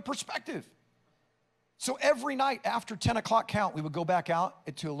rhema perspective. So every night after 10 o'clock count, we would go back out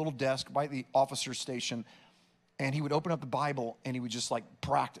to a little desk by the officer's station, and he would open up the Bible, and he would just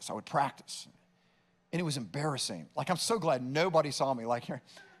practice. I would practice. And it was embarrassing. I'm so glad nobody saw me.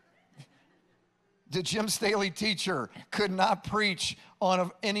 The Jim Staley teacher could not preach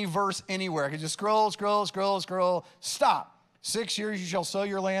on any verse anywhere. I could just scroll. Stop. 6 years you shall sow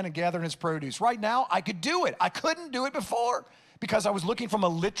your land and gather in its produce. Right now, I could do it. I couldn't do it before because I was looking from a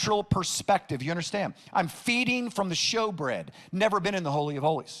literal perspective. You understand? I'm feeding from the showbread. Never been in the Holy of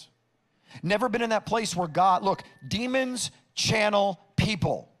Holies. Never been in that place where God, look, demons channel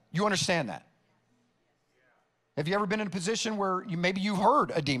people. You understand that? Have you ever been in a position where maybe you've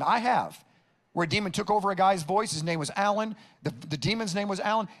heard a demon? I have. Where a demon took over a guy's voice. His name was Alan. The demon's name was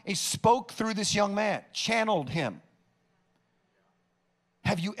Alan. He spoke through this young man, channeled him.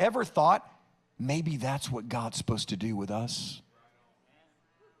 Have you ever thought, maybe that's what God's supposed to do with us?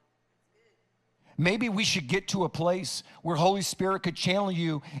 Maybe we should get to a place where Holy Spirit could channel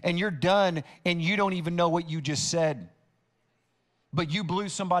you and you're done and you don't even know what you just said. But you blew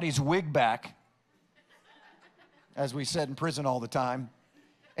somebody's wig back, as we said in prison all the time,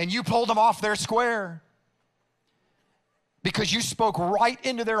 and you pulled them off their square because you spoke right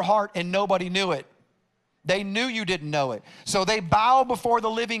into their heart and nobody knew it. They knew you didn't know it. So they bow before the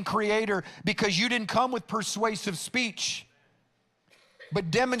living Creator because you didn't come with persuasive speech, but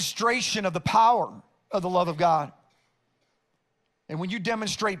demonstration of the power of the love of God. And when you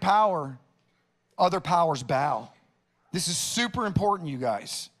demonstrate power, other powers bow. This is super important, you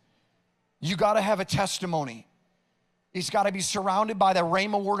guys. You got to have a testimony. It's got to be surrounded by the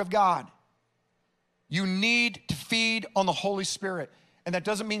rhema word of God. You need to feed on the Holy Spirit. And that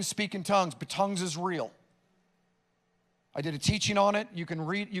doesn't mean speak in tongues, but tongues is real. I did a teaching on it. You can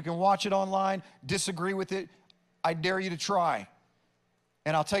read, you can watch it online, disagree with it. I dare you to try.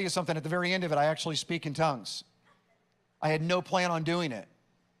 And I'll tell you something, at the very end of it, I actually speak in tongues. I had no plan on doing it.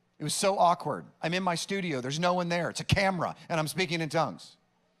 It was so awkward. I'm in my studio. There's no one there. It's a camera, and I'm speaking in tongues.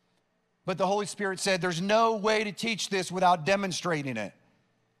 But the Holy Spirit said, there's no way to teach this without demonstrating it.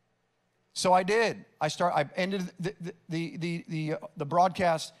 So I did. I ended the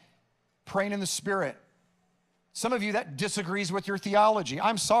broadcast praying in the Spirit. Some of you, that disagrees with your theology.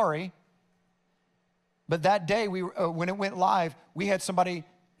 I'm sorry. But that day, when it went live, we had somebody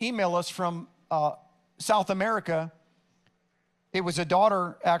email us from South America. It was a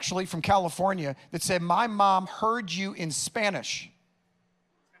daughter, actually, from California that said, my mom heard you in Spanish.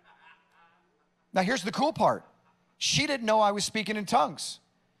 Now, here's the cool part. She didn't know I was speaking in tongues.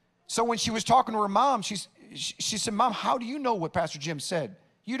 So when she was talking to her mom, she said, Mom, how do you know what Pastor Jim said?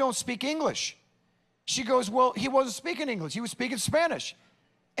 You don't speak English. She goes, well, he wasn't speaking English. He was speaking Spanish.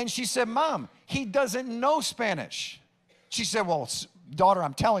 And she said, Mom, he doesn't know Spanish. She said, well, daughter,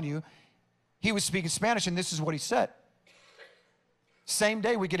 I'm telling you, he was speaking Spanish, and this is what he said. Same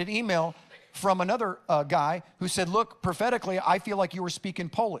day, we get an email from another guy who said, look, prophetically, I feel like you were speaking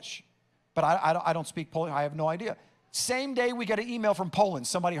Polish. But I don't speak Polish. I have no idea. Same day, we get an email from Poland.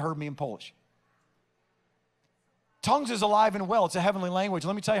 Somebody heard me in Polish. Tongues is alive and well. It's a heavenly language.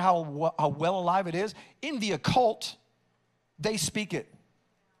 Let me tell you how well alive it is. In the occult, they speak it.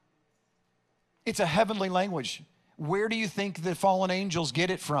 It's a heavenly language. Where do you think the fallen angels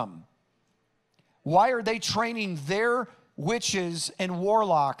get it from? Why are they training their witches and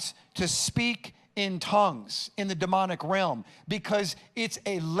warlocks to speak in tongues in the demonic realm? Because it's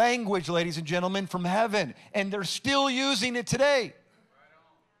a language, ladies and gentlemen, from heaven, and they're still using it today.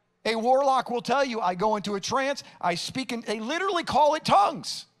 A warlock will tell you, I go into a trance, I speak in, they literally call it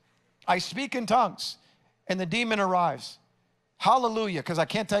tongues. I speak in tongues, and the demon arrives. Hallelujah, because I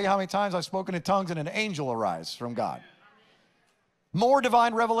can't tell you how many times I've spoken in tongues and an angel arise from God. More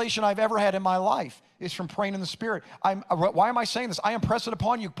divine revelation I've ever had in my life is from praying in the Spirit. Why am I saying this? I impress it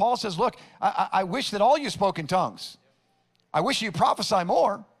upon you. Paul says, look, I wish that all you spoke in tongues. I wish you prophesy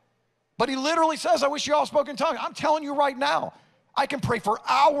more. But he literally says, I wish you all spoke in tongues. I'm telling you right now, I can pray for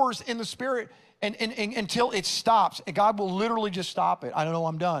hours in the Spirit and until it stops. And God will literally just stop it. I don't know,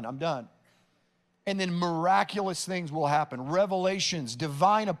 I'm done. And then miraculous things will happen. Revelations,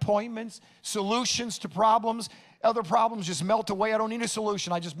 divine appointments, solutions to problems. Other problems just melt away. I don't need a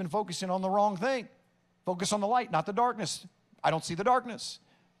solution. I've just been focusing on the wrong thing. Focus on the light, not the darkness. I don't see the darkness.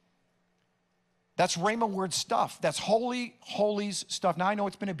 That's Rhema word stuff. That's Holy Holies stuff. Now, I know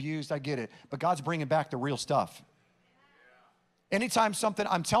it's been abused. I get it. But God's bringing back the real stuff. Anytime something,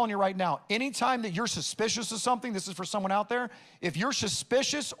 I'm telling you right now, anytime that you're suspicious of something, this is for someone out there, if you're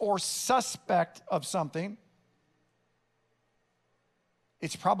suspicious or suspect of something,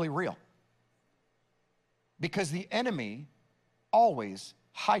 it's probably real. Because the enemy always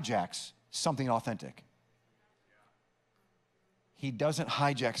hijacks something authentic. He doesn't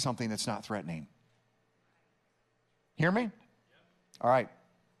hijack something that's not threatening. Hear me? All right.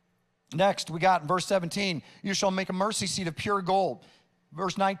 Next, we got in verse 17, you shall make a mercy seat of pure gold.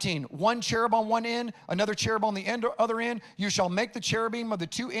 Verse 19, one cherub on one end, another cherub on the other end. You shall make the cherubim of the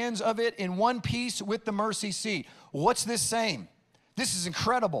two ends of it in one piece with the mercy seat. What's this saying? This is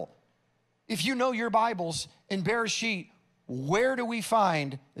incredible. If you know your Bibles in Bereshit, where do we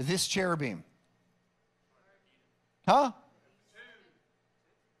find this cherubim? Huh?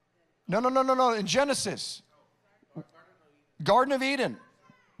 No. In Genesis. Garden of Eden.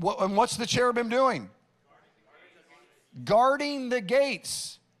 And what's the cherubim doing? Guarding the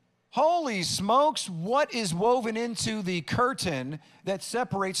gates. Holy smokes, what is woven into the curtain that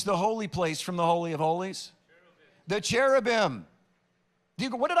separates the holy place from the Holy of Holies? The cherubim.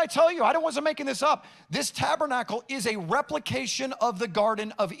 What did I tell you? I wasn't making this up. This tabernacle is a replication of the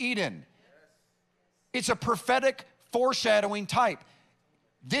Garden of Eden. It's a prophetic foreshadowing type.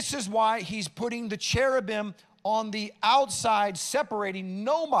 This is why he's putting the cherubim on the outside, separating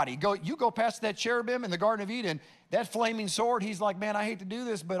nobody. You go past that cherubim in the Garden of Eden, that flaming sword, he's like, man, I hate to do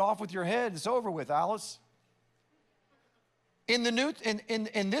this, but off with your head. It's over with, Alice. In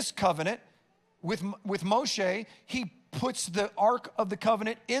this covenant with Moshe, he puts the Ark of the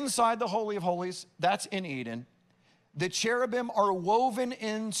Covenant inside the Holy of Holies. That's in Eden. The cherubim are woven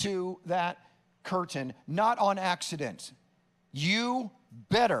into that curtain, not on accident. You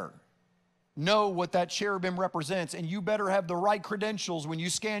better know what that cherubim represents, and you better have the right credentials when you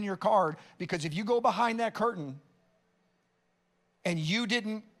scan your card, because if you go behind that curtain and you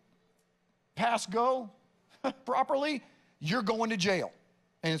didn't pass go properly, you're going to jail,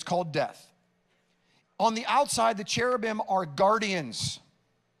 and it's called death. On the outside, the cherubim are guardians.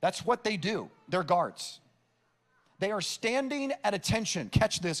 That's what they do. They're guards. They are standing at attention.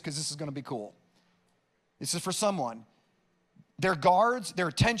 Catch this, because this is going to be cool. This is for someone. They're guards, their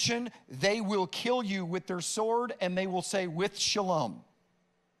attention. They will kill you with their sword, and they will say, with shalom,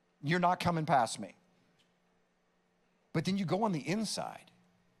 you're not coming past me. But then you go on the inside,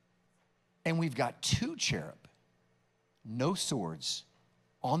 and we've got two cherub, no swords,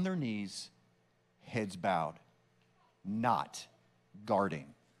 on their knees, heads bowed, not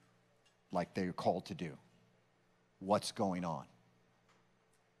guarding like they're called to do. What's going on?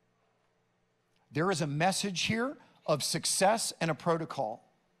 There is a message here of success and a protocol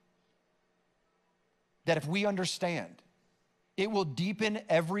that if we understand, it will deepen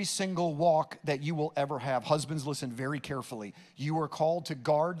every single walk that you will ever have. Husbands, listen very carefully. You are called to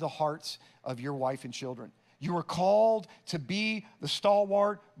guard the hearts of your wife and children. You are called to be the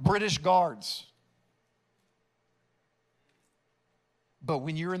stalwart British Guards. But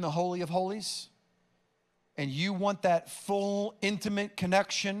when you're in the Holy of Holies and you want that full, intimate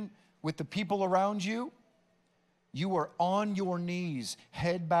connection with the people around you, you are on your knees,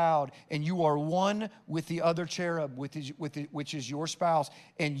 head bowed, and you are one with the other cherub, which is your spouse,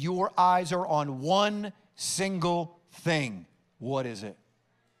 and your eyes are on one single thing. What is it?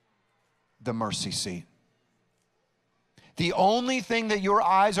 The mercy seat. The only thing that your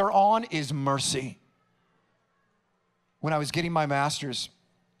eyes are on is mercy. When I was getting my master's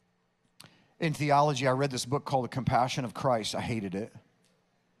in theology, I read this book called The Compassion of Christ. I hated it.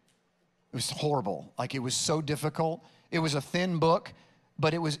 It was horrible. Like, it was so difficult. It was a thin book,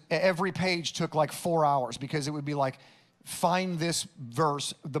 but every page took like 4 hours, because it would be like, find this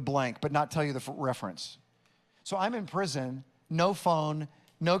verse, the blank, but not tell you the reference. So I'm in prison, no phone,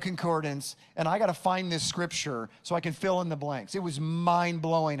 no concordance, and I got to find this scripture so I can fill in the blanks. It was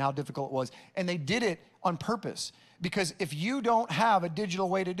mind-blowing how difficult it was. And they did it on purpose, Because if you don't have a digital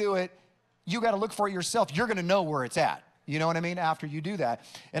way to do it, you got to look for it yourself. You're going to know where it's at. You know what I mean? After you do that.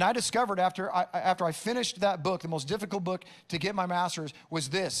 And I discovered after I finished that book, the most difficult book to get my master's was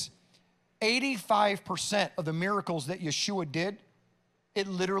this. 85% of the miracles that Yeshua did, it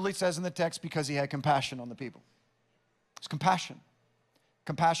literally says in the text, because he had compassion on the people. It's compassion.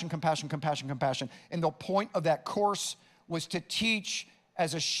 Compassion, compassion, compassion, compassion. And the point of that course was to teach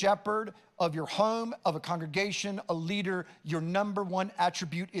as a shepherd of your home, of a congregation, a leader, your number one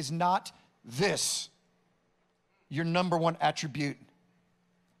attribute is not this. Your number one attribute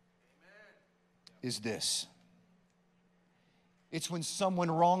is this. It's when someone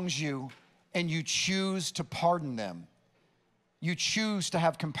wrongs you and you choose to pardon them. You choose to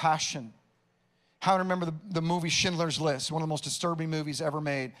have compassion. How I remember the movie Schindler's List, one of the most disturbing movies ever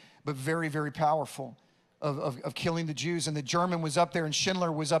made, but very, very powerful, of killing the Jews. And the German was up there, and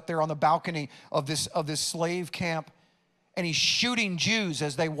Schindler was up there on the balcony of this slave camp, and he's shooting Jews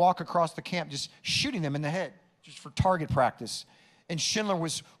as they walk across the camp, just shooting them in the head, just for target practice. And Schindler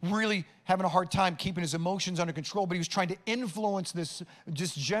was really having a hard time keeping his emotions under control, but he was trying to influence this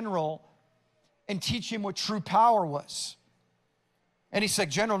general and teach him what true power was. And he's like,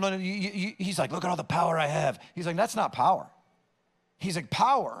 General, no, he's like, look at all the power I have. He's like, that's not power. He's like,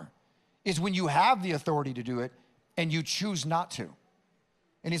 power is when you have the authority to do it and you choose not to.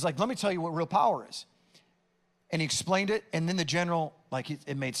 And he's like, let me tell you what real power is. And he explained it, and then the general, like,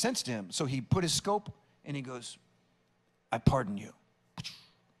 it made sense to him. So he put his scope, and he goes, I pardon you.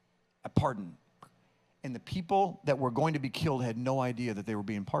 I pardon. And the people that were going to be killed had no idea that they were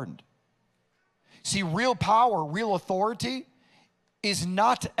being pardoned. See, real power, real authority is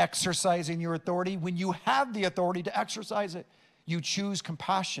not exercising your authority when you have the authority to exercise it. You choose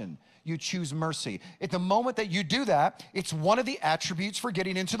compassion. You choose mercy. At the moment that you do that, it's one of the attributes for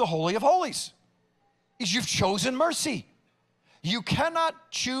getting into the Holy of Holies, is you've chosen mercy. You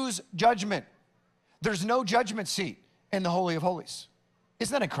cannot choose judgment. There's no judgment seat in the Holy of Holies.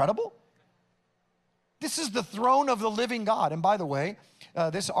 Isn't that incredible? This is the throne of the living God. And by the way,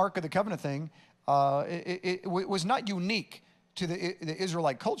 this Ark of the Covenant thing, it was not unique to the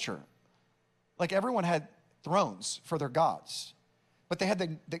Israelite culture. Like, everyone had thrones for their gods, but they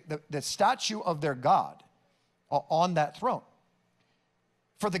had the statue of their God on that throne.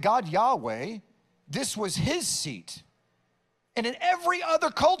 For the God Yahweh, this was his seat. And in every other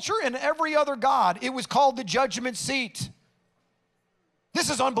culture and every other God, it was called the judgment seat. This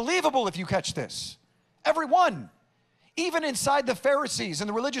is unbelievable if you catch this. Everyone, even inside the Pharisees and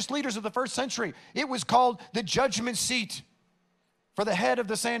the religious leaders of the first century, it was called the judgment seat for the head of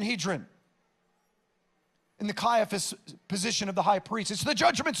the Sanhedrin. In the Caiaphas position of the high priest, it's the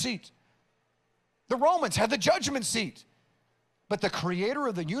judgment seat. The Romans had the judgment seat. But the creator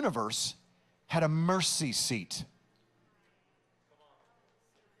of the universe had a mercy seat.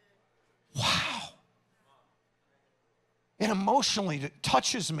 Wow. It emotionally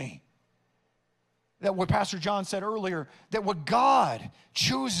touches me that what Pastor John said earlier, that what God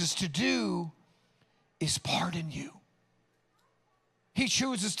chooses to do is pardon you. He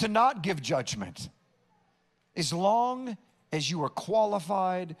chooses to not give judgment as long as you are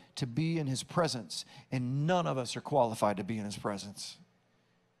qualified to be in his presence. And none of us are qualified to be in his presence.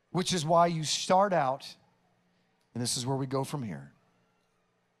 Which is why you start out, and this is where we go from here.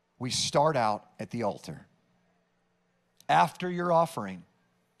 We start out at the altar. After your offering,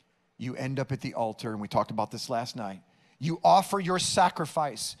 you end up at the altar, and we talked about this last night. You offer your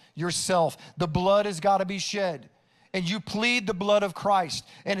sacrifice, yourself. The blood has got to be shed. And you plead the blood of Christ.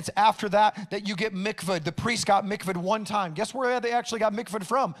 And it's after that you get mikvahd. The priest got mikvahd one time. Guess where they actually got mikvahd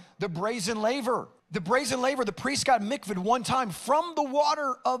from? The brazen laver. The brazen laver, the priest got mikvahd one time from the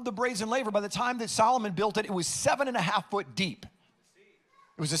water of the brazen laver. By the time that Solomon built it, it was 7.5 foot deep.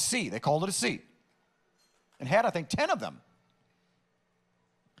 It was a sea. They called it a sea. And had, I think, 10 of them.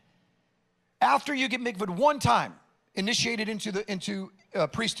 After you get mikvahd one time, initiated into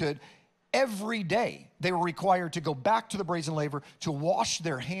priesthood, every day they were required to go back to the brazen laver to wash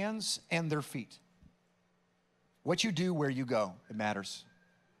their hands and their feet. What you do, where you go, it matters.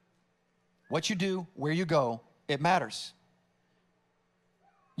 What you do, where you go, it matters.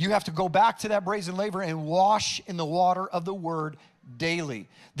 You have to go back to that brazen laver and wash in the water of the word daily.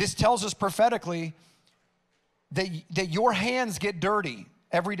 This tells us prophetically that your hands get dirty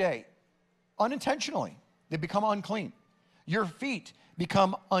every day, unintentionally. They become unclean. Your feet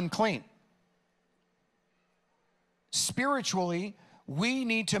become unclean. Spiritually, we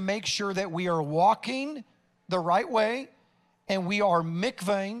need to make sure that we are walking the right way, and we are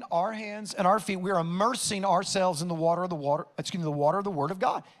mikvahing our hands and our feet. We are immersing ourselves in the water of the Word of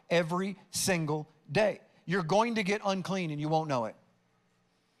God every single day. you're going to get unclean and you won't know it.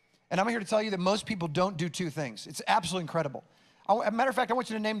 And I'm here to tell you that most people don't do two things. It's absolutely incredible. As a matter of fact, I want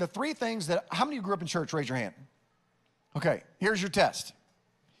you to name the three things that, how many of you grew up in church? Raise your hand. Okay, here's your test.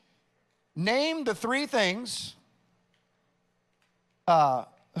 Name the three things.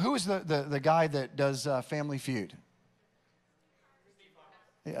 Who is the guy that does Family Feud?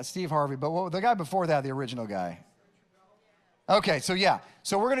 Yeah, Steve Harvey, but the guy before that, the original guy. Okay, so yeah.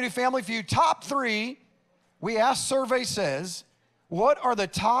 So we're going to do Family Feud. Top three, we asked, survey says, what are the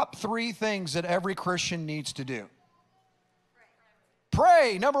top three things that every Christian needs to do?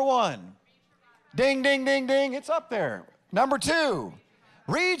 Pray, number one. Ding, ding, ding, ding, it's up there. Number two,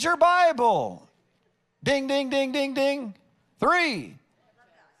 read your Bible. Ding, ding, ding, ding, ding. Three,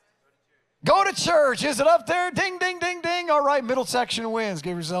 go to church. Is it up there? Ding, ding, ding, ding. All right, middle section wins.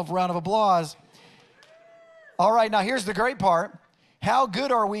 Give yourself a round of applause. All right, now here's the great part. How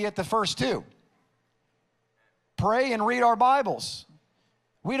good are we at the first two? Pray and read our Bibles.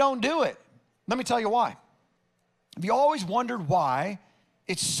 We don't do it. Let me tell you why. Have you always wondered why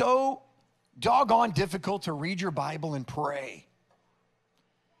it's so doggone difficult to read your Bible and pray?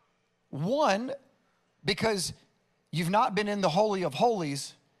 One, because you've not been in the Holy of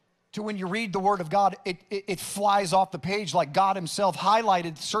Holies to when you read the Word of God, it flies off the page like God himself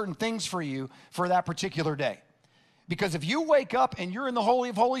highlighted certain things for you for that particular day. Because if you wake up and you're in the Holy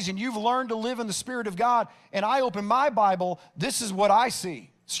of Holies and you've learned to live in the Spirit of God, and I open my Bible, this is what I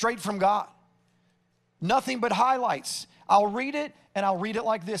see, straight from God. Nothing but highlights. I'll read it, and I'll read it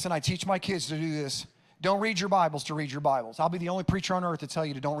like this, and I teach my kids to do this. Don't read your Bibles to read your Bibles. I'll be the only preacher on earth to tell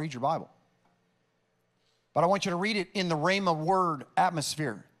you to don't read your Bible. But I want you to read it in the Rhema word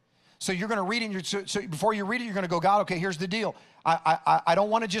atmosphere. So you're going to read it, so before you read it, you're going to go, God, okay, here's the deal. I don't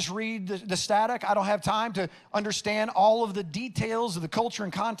want to just read the static. I don't have time to understand all of the details of the culture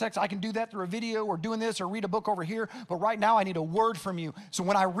and context. I can do that through a video or doing this or read a book over here. But right now, I need a word from you. So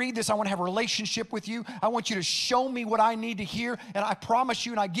when I read this, I want to have a relationship with you. I want you to show me what I need to hear. And I promise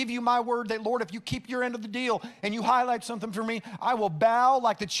you, and I give you my word that, Lord, if you keep your end of the deal and you highlight something for me, I will bow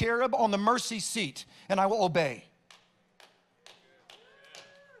like the cherub on the mercy seat, and I will obey.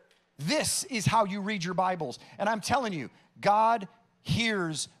 This is how you read your Bibles. And I'm telling you, God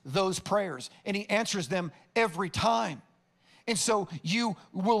hears those prayers, and he answers them every time. And so you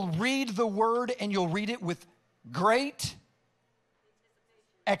will read the word, and you'll read it with great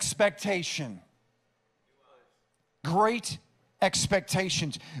expectation. Great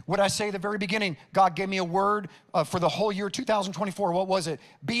expectations. What I say at the very beginning, God gave me a word for the whole year 2024. What was it?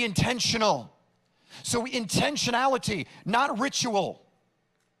 Be intentional. So intentionality, not ritual.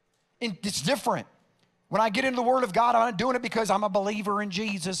 It's different. When I get into the Word of God, I'm not doing it because I'm a believer in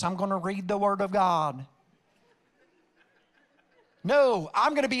Jesus. I'm going to read the Word of God. No,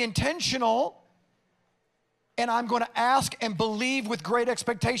 I'm going to be intentional, and I'm going to ask and believe with great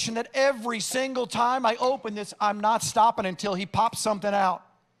expectation that every single time I open this, I'm not stopping until he pops something out.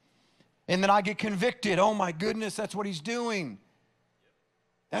 And then I get convicted. Oh my goodness, that's what he's doing.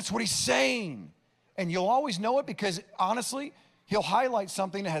 That's what he's saying. And you'll always know it because, honestly, he'll highlight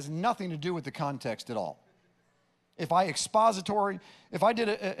something that has nothing to do with the context at all. If I did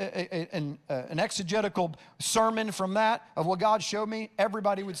an exegetical sermon from that, of what God showed me,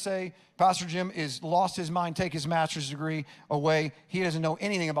 everybody would say, Pastor Jim is lost his mind, take his master's degree away. He doesn't know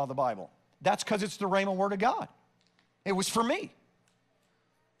anything about the Bible. That's because it's the Rhema word of God. It was for me.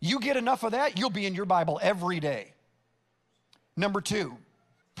 You get enough of that, you'll be in your Bible every day. Number two,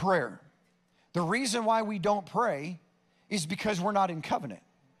 prayer. The reason why we don't pray is because we're not in covenant.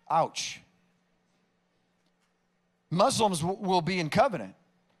 Ouch. Muslims will be in covenant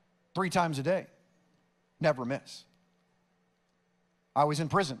 3 times a day. Never miss. I was in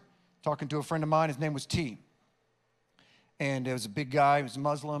prison talking to a friend of mine. His name was T. And it was a big guy. He was a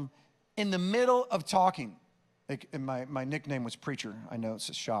Muslim. In the middle of talking, and my nickname was Preacher. I know it's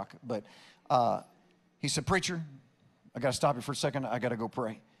a shock. But he said, Preacher, I got to stop you for a second. I got to go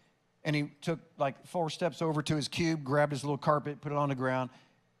pray. And he took like 4 steps over to his cube, grabbed his little carpet, put it on the ground,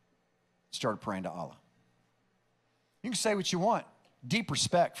 started praying to Allah. You can say what you want. Deep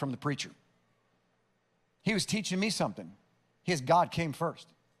respect from the preacher. He was teaching me something. His God came first.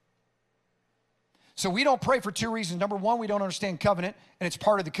 So we don't pray for 2 reasons. Number one, we don't understand covenant, and it's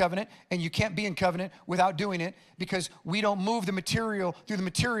part of the covenant, and you can't be in covenant without doing it because we don't move the material through the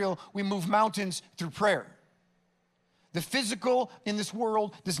material. We move mountains through prayer. The physical in this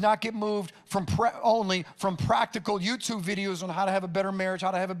world does not get moved only from practical YouTube videos on how to have a better marriage,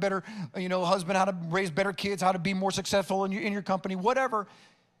 how to have a better, husband, how to raise better kids, how to be more successful in your company, whatever.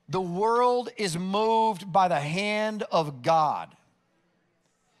 The world is moved by the hand of God.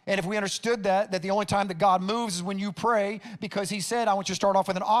 And if we understood that the only time that God moves is when you pray, because he said, I want you to start off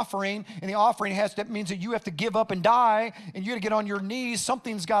with an offering, and the offering that means that you have to give up and die, and you got to get on your knees.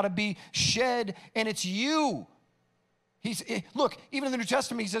 Something's got to be shed, and it's you. Look, even in the New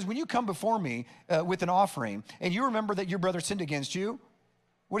Testament, he says, when you come before me with an offering, and you remember that your brother sinned against you,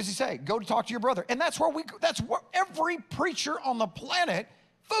 what does he say? Go to talk to your brother. And that's what every preacher on the planet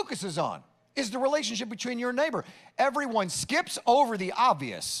focuses on, is the relationship between your neighbor. Everyone skips over the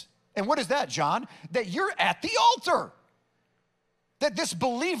obvious. And what is that, John? That you're at the altar. That this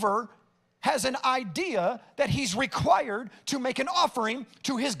believer has an idea that he's required to make an offering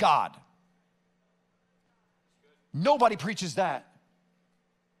to his God. Nobody preaches that.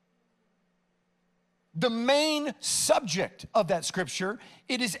 The main subject of that scripture,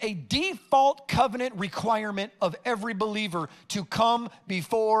 it is a default covenant requirement of every believer to come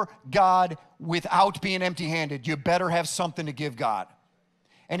before God without being empty-handed. You better have something to give God.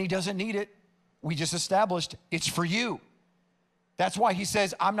 And he doesn't need it. We just established it's for you. That's why he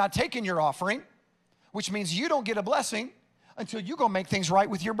says, I'm not taking your offering, which means you don't get a blessing until you go make things right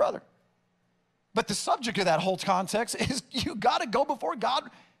with your brother. But the subject of that whole context is you got to go before God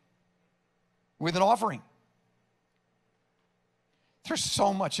with an offering. There's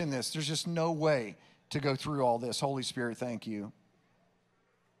so much in this. There's just no way to go through all this. Holy Spirit, thank you.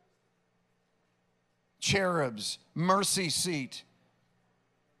 Cherubs, mercy seat.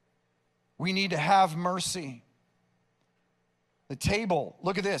 We need to have mercy. The table,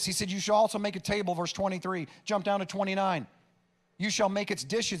 look at this. He said, you shall also make a table, verse 23. Jump down to 29. You shall make its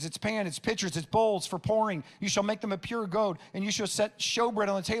dishes, its pan, its pitchers, its bowls for pouring. You shall make them of pure gold, and you shall set showbread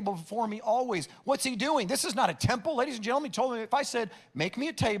on the table before me always. What's he doing? This is not a temple. Ladies and gentlemen, he told me, if I said, make me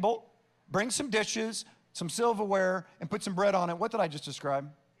a table, bring some dishes, some silverware, and put some bread on it, what did I just describe?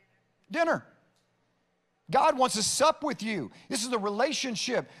 Dinner. God wants to sup with you. This is a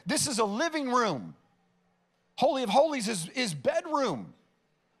relationship. This is a living room. Holy of Holies is bedroom.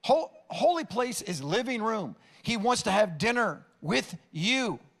 Holy place is living room. He wants to have dinner with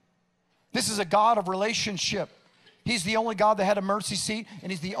you. This is a God of relationship. He's the only God that had a mercy seat,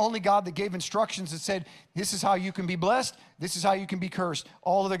 and he's the only God that gave instructions that said, this is how you can be blessed, this is how you can be cursed.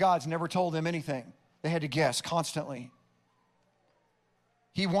 All other gods never told them anything. They had to guess constantly.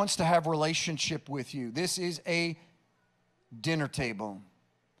 He wants to have relationship with you. This is a dinner table.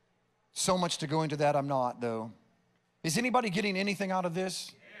 So much to go into that, I'm not, though. Is anybody getting anything out of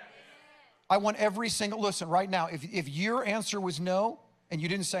this? I want every single, listen, right now, if your answer was no and you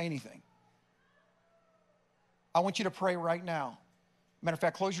didn't say anything, I want you to pray right now. Matter of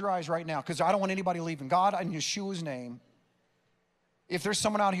fact, close your eyes right now, because I don't want anybody leaving. God, in Yeshua's name, if there's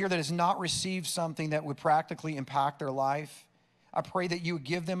someone out here that has not received something that would practically impact their life, I pray that you would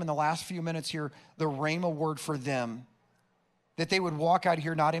give them in the last few minutes here the rhema word for them, that they would walk out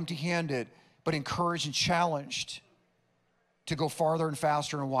here not empty-handed, but encouraged and challenged to go farther and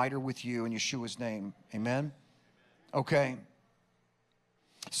faster and wider with you in Yeshua's name. Amen? Okay.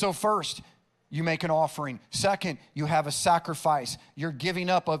 So first, you make an offering. Second, you have a sacrifice. You're giving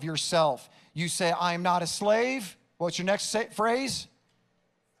up of yourself. You say, I am not a slave. What's your next phrase?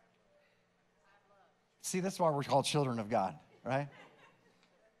 See, that's why we're called children of God, right?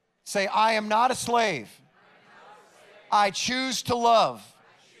 Say, I am not a slave. I choose to love.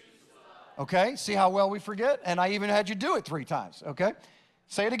 Okay, see how well we forget? And I even had you do it 3 times, okay?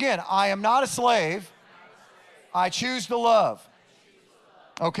 Say it again. I am not a slave. I choose to love.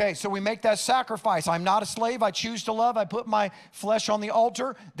 Okay, so we make that sacrifice. I'm not a slave. I choose to love. I put my flesh on the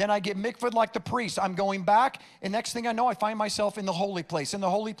altar. Then I get mikvahed like the priest. I'm going back. And next thing I know, I find myself in the holy place. In the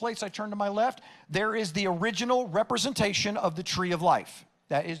holy place, I turn to my left. There is the original representation of the tree of life.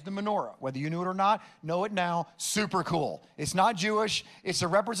 That is the menorah. Whether you knew it or not, know it now. Super cool. It's not Jewish. It's a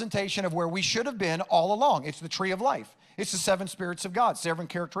representation of where we should have been all along. It's the tree of life. It's the 7 spirits of God, 7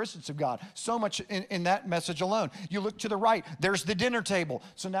 characteristics of God. So much in that message alone. You look to the right, there's the dinner table.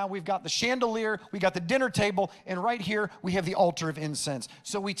 So now we've got the chandelier, we got the dinner table, and right here we have the altar of incense.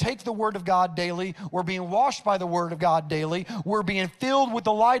 So we take the word of God daily. We're being washed by the word of God daily. We're being filled with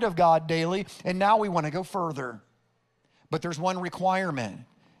the light of God daily. And now we want to go further. But there's one requirement.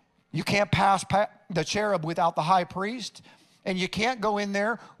 You can't pass the cherub without the high priest, and you can't go in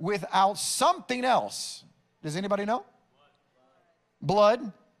there without something else. Does anybody know?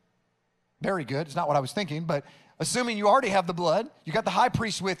 Blood. Very good. It's not what I was thinking, but assuming you already have the blood, you got the high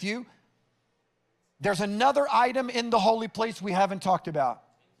priest with you, there's another item in the holy place we haven't talked about.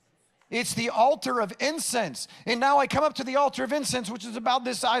 It's the altar of incense. And now I come up to the altar of incense, which is about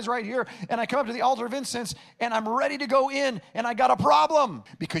this size right here. And I come up to the altar of incense, and I'm ready to go in, and I got a problem.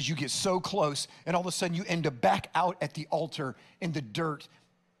 Because you get so close, and all of a sudden you end up back out at the altar in the dirt.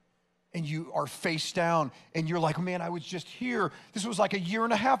 and you are face down, and you're like, man, I was just here. This was like a year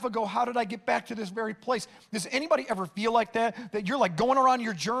and a half ago. How did I get back to this very place? Does anybody ever feel like that? That you're like going around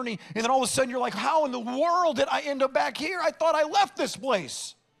your journey, and then all of a sudden you're like, how in the world did I end up back here? I thought I left this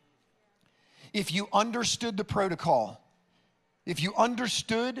place. If you understood the protocol, if you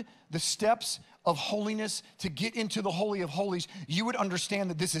understood the steps of holiness to get into the Holy of Holies, you would understand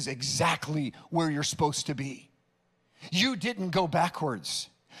that this is exactly where you're supposed to be. You didn't go backwards.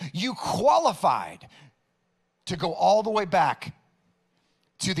 You qualified to go all the way back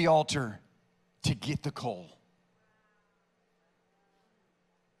to the altar to get the coal.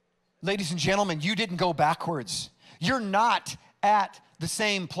 Ladies and gentlemen, you didn't go backwards. You're not at the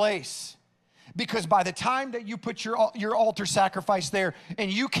same place. Because by the time that you put your altar sacrifice there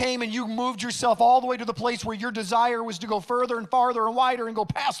and you came and you moved yourself all the way to the place where your desire was to go further and farther and wider and go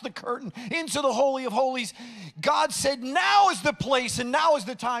past the curtain into the Holy of Holies, God said, now is the place and now is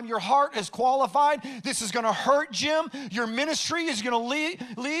the time. Your heart is qualified. This is going to hurt, Jim. Your ministry is going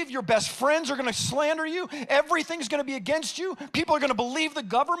to leave. Your best friends are going to slander you. Everything's going to be against you. People are going to believe the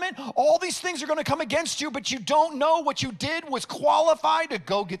government. All these things are going to come against you, but you don't know what you did was qualified to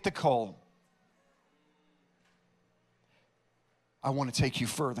go get the coal. I want to take you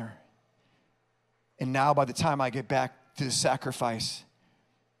further. And now by the time I get back to the sacrifice,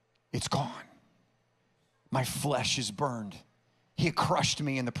 it's gone. My flesh is burned. He crushed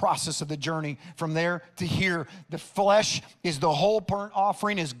me in the process of the journey from there to here. The flesh is the whole burnt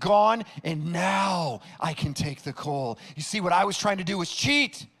offering is gone, and now I can take the coal. You see, what I was trying to do was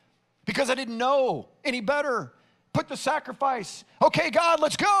cheat because I didn't know any better. Put the sacrifice. Okay, God,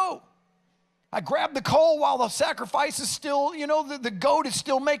 let's go. I grabbed the coal while the sacrifice is still, the goat is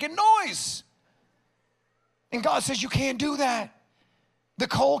still making noise. And God says, you can't do that. The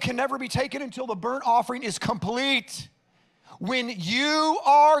coal can never be taken until the burnt offering is complete. When you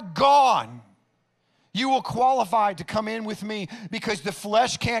are gone, you will qualify to come in with me because the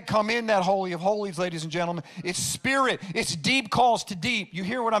flesh can't come in that Holy of Holies, ladies and gentlemen. It's spirit. It's deep calls to deep. You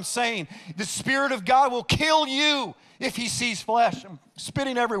hear what I'm saying? The Spirit of God will kill you if he sees flesh. I'm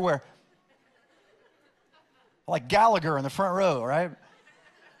spitting everywhere. Like Gallagher in the front row, right?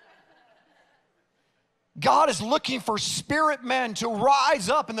 God is looking for spirit men to rise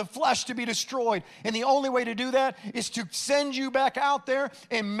up and the flesh to be destroyed. And the only way to do that is to send you back out there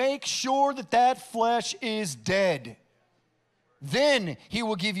and make sure that that flesh is dead. Then he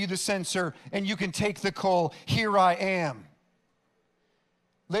will give you the censer and you can take the coal. Here I am.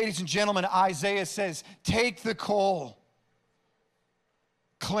 Ladies and gentlemen, Isaiah says, take the coal,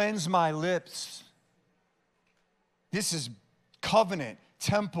 cleanse my lips. This is covenant,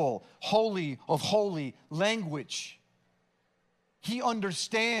 temple, holy of holy language. He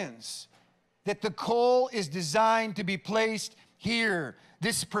understands that the coal is designed to be placed here.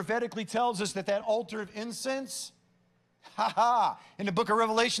 This prophetically tells us that that altar of incense, in the book of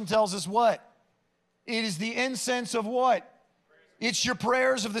Revelation tells us what? It is the incense of what? It's your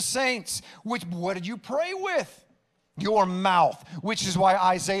prayers of the saints. What did you pray with? Your mouth, which is why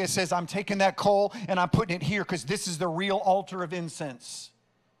Isaiah says, I'm taking that coal and I'm putting it here because this is the real altar of incense.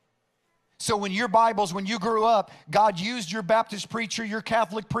 So when your Bibles, when you grew up, God used your Baptist preacher, your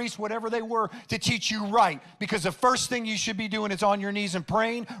Catholic priest, whatever they were, to teach you right. Because the first thing you should be doing is on your knees and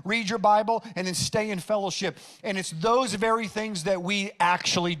praying, read your Bible, and then stay in fellowship. And it's those very things that we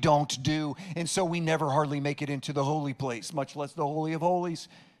actually don't do. And so we never hardly make it into the holy place, much less the Holy of Holies.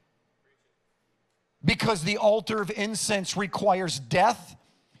 Because the altar of incense requires death,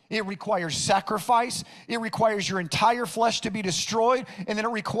 it requires sacrifice, it requires your entire flesh to be destroyed, and then it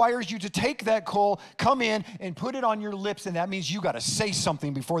requires you to take that coal, come in, and put it on your lips, and that means you got to say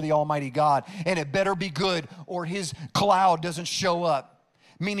something before the Almighty God, and it better be good, or his cloud doesn't show up.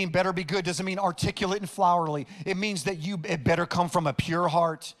 Meaning better be good doesn't mean articulate and flowery. It means that it better come from a pure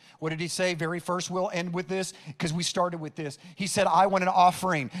heart. What did he say? Very first, we'll end with this because we started with this. He said, I want an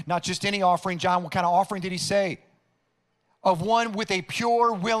offering, not just any offering. John, what kind of offering did he say? Of one with a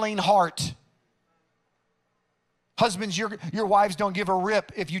pure, willing heart. Husbands, your wives don't give a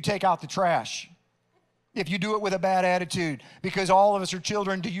rip if you take out the trash. If you do it with a bad attitude, because all of us are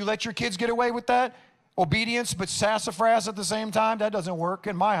children. Do you let your kids get away with that? Obedience, but sassafras at the same time? That doesn't work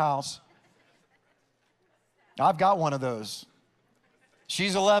in my house. I've got one of those.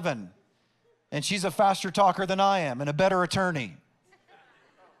 She's 11, and she's a faster talker than I am and a better attorney.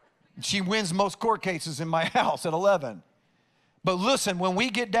 She wins most court cases in my house at 11. But listen, when we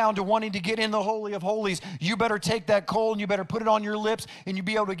get down to wanting to get in the Holy of Holies, you better take that coal and you better put it on your lips, and you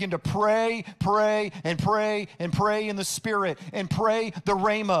be able to begin to pray, pray, and pray, and pray in the Spirit, and pray the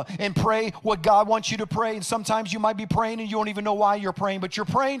Rhema, and pray what God wants you to pray. And sometimes you might be praying and you don't even know why you're praying, but you're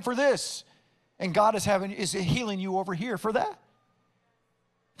praying for this. And God is healing you over here for that.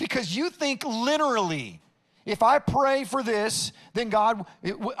 Because you think literally, if I pray for this, then God,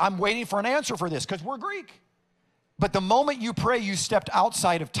 I'm waiting for an answer for this, because we're Greek. But the moment you pray, you stepped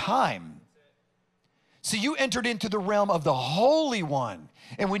outside of time. So you entered into the realm of the Holy One.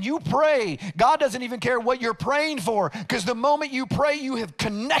 And when you pray, God doesn't even care what you're praying for, because the moment you pray, you have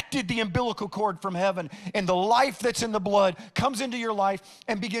connected the umbilical cord from heaven, and the life that's in the blood comes into your life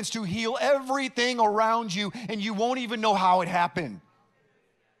and begins to heal everything around you, and you won't even know how it happened.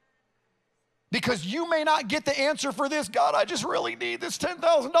 Because you may not get the answer for this. God, I just really need this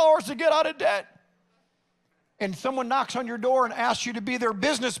 $10,000 to get out of debt. And someone knocks on your door and asks you to be their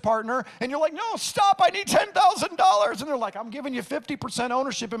business partner, and you're like, no, stop, I need $10,000. And they're like, I'm giving you 50%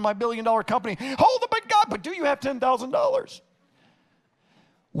 ownership in my billion-dollar company. Hold it, but God, but do you have $10,000?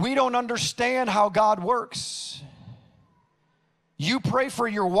 We don't understand how God works. You pray for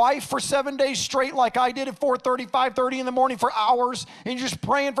your wife for 7 days straight like I did at 4:30, 5:30 in the morning for hours, and you're just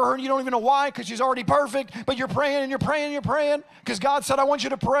praying for her, and you don't even know why, because she's already perfect, but you're praying and you're praying and you're praying because God said, I want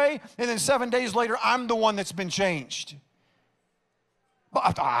you to pray, and then 7 days later, I'm the one that's been changed.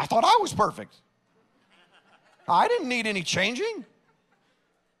 But I thought I was perfect. I didn't need any changing.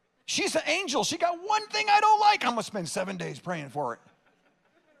 She's an angel. She got one thing I don't like. I'm going to spend 7 days praying for it.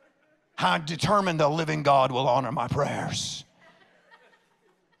 I'm determined the living God will honor my prayers.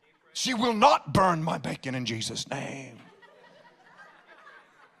 She will not burn my bacon in Jesus' name.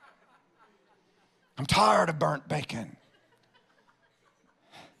 I'm tired of burnt bacon.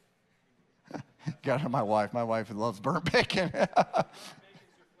 Got my wife. My wife loves burnt bacon.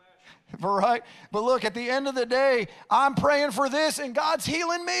 Right? But look, at the end of the day, I'm praying for this, and God's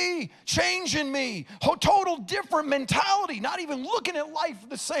healing me, changing me. Total different mentality, not even looking at life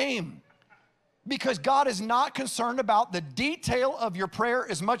the same. Because God is not concerned about the detail of your prayer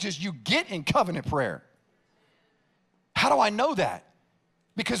as much as you get in covenant prayer. How do I know that?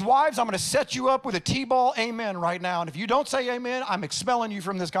 Because wives, I'm going to set you up with a T-ball amen right now. And if you don't say amen, I'm expelling you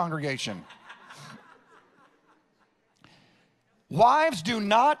from this congregation. Wives do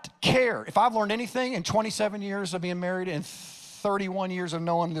not care. If I've learned anything in 27 years of being married and 31 years of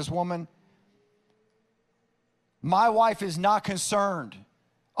knowing this woman, my wife is not concerned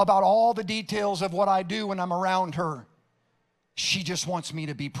about all the details of what I do when I'm around her. She just wants me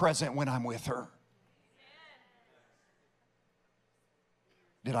to be present when I'm with her.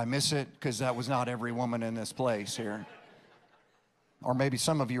 Did I miss it? Because that was not every woman in this place here. Or maybe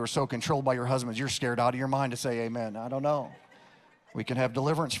some of you are so controlled by your husbands, you're scared out of your mind to say amen. I don't know. We can have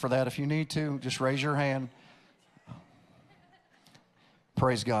deliverance for that if you need to. Just raise your hand.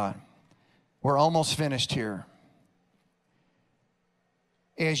 Praise God. We're almost finished here.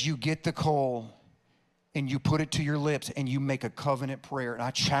 As you get the coal and you put it to your lips and you make a covenant prayer, and I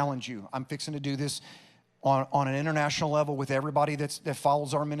challenge you, I'm fixing to do this on an international level with everybody that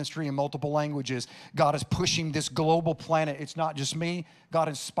follows our ministry in multiple languages. God is pushing this global planet. It's not just me. God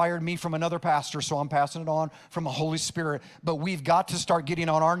inspired me from another pastor, so I'm passing it on from the Holy Spirit. But we've got to start getting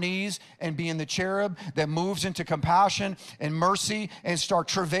on our knees and being the cherub that moves into compassion and mercy and start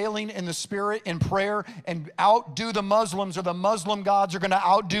travailing in the Spirit in prayer and outdo the Muslims, or the Muslim gods are going to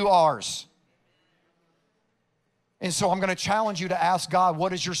outdo ours. And so I'm going to challenge you to ask God,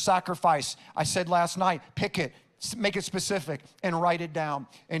 what is your sacrifice? I said last night, pick it, make it specific, and write it down.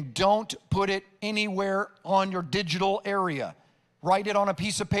 And don't put it anywhere on your digital area. Write it on a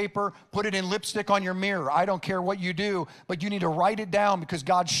piece of paper, put it in lipstick on your mirror. I don't care what you do, but you need to write it down, because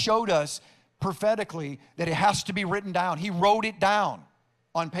God showed us prophetically that it has to be written down. He wrote it down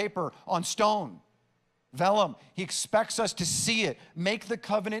on paper, on stone, vellum. He expects us to see it. Make the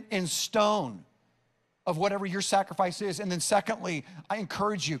covenant in stone of whatever your sacrifice is. And then secondly, I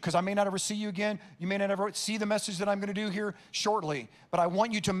encourage you, because I may not ever see you again. You may not ever see the message that I'm going to do here shortly. But I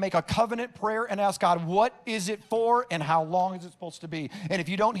want you to make a covenant prayer and ask God, what is it for and how long is it supposed to be? And if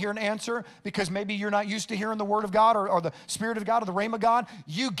you don't hear an answer, because maybe you're not used to hearing the Word of God or the Spirit of God or the Rhema of God,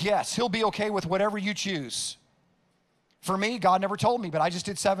 you guess. He'll be okay with whatever you choose. For me, God never told me, but I just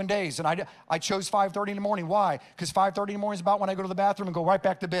did 7 days. And I chose 5:30 in the morning. Why? Because 5:30 in the morning is about when I go to the bathroom and go right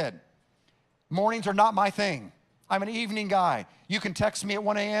back to bed. Mornings are not my thing. I'm an evening guy. You can text me at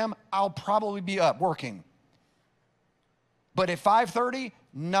 1 a.m., I'll probably be up working. But at 5:30,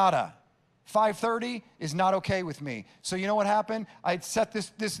 nada. 5:30 is not okay with me. So you know what happened? I'd set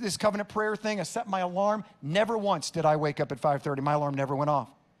this covenant prayer thing. I set my alarm. Never once did I wake up at 5:30. My alarm never went off.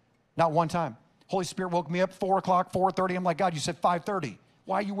 Not one time. Holy Spirit woke me up 4 o'clock, 4:30. I'm like, God, you said 5:30.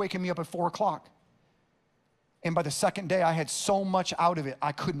 Why are you waking me up at 4 o'clock? And by the second day, I had so much out of it,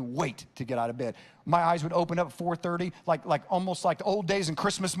 I couldn't wait to get out of bed. My eyes would open up at 4:30, like almost like the old days in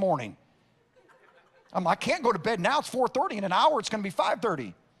Christmas morning. I can't go to bed now. It's 4:30. In an hour, it's going to be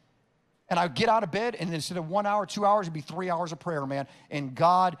 5:30. And I'd get out of bed, and instead of 1 hour, 2 hours, it'd be 3 hours of prayer, man. And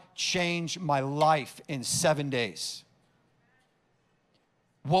God changed my life in 7 days.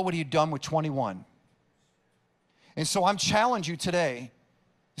 What would he have done with 21? And so I'm challenging you today.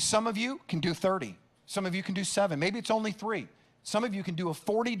 Some of you can do 30. Some of you can do 7. Maybe it's only 3. Some of you can do a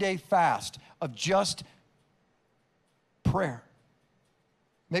 40-day fast of just prayer.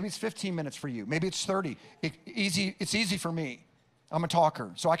 Maybe it's 15 minutes for you. Maybe it's 30. It's easy for me. I'm a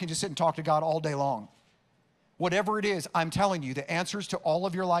talker, so I can just sit and talk to God all day long. Whatever it is, I'm telling you, the answers to all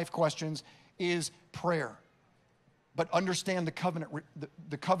of your life questions is prayer. But understand the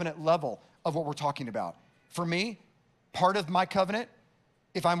covenant level of what we're talking about. For me, part of my covenant,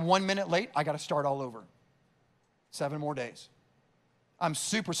 if I'm 1 minute late, I got to start all over. 7 more days. I'm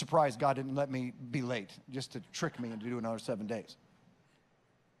super surprised God didn't let me be late just to trick me into do another 7 days.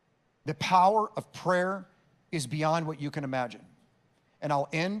 The power of prayer is beyond what you can imagine. And I'll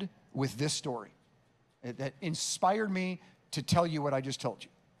end with this story that inspired me to tell you what I just told you.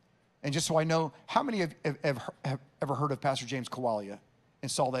 And just so I know, how many have ever heard of Pastor James Kawalia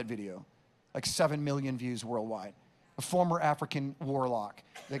and saw that video? Like 7 million views worldwide. A former African warlock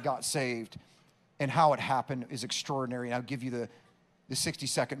that got saved, and how it happened is extraordinary. And I'll give you the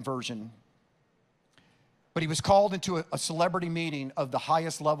 60-second version. But he was called into a celebrity meeting of the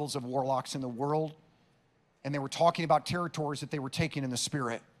highest levels of warlocks in the world, and they were talking about territories that they were taking in the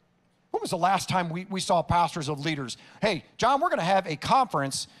spirit. When was the last time we saw pastors of leaders? Hey, John, we're going to have a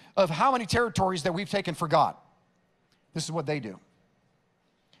conference of how many territories that we've taken for God. This is what they do.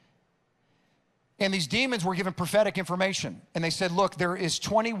 And these demons were given prophetic information. And they said, look, there is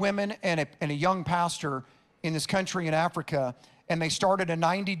 20 women and a young pastor in this country in Africa, and they started a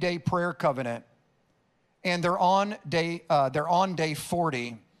 90-day prayer covenant. And they're on day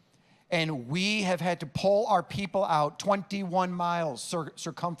 40. And we have had to pull our people out 21 miles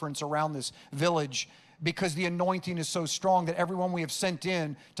circumference around this village because the anointing is so strong that everyone we have sent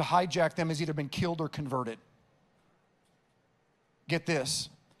in to hijack them has either been killed or converted. Get this.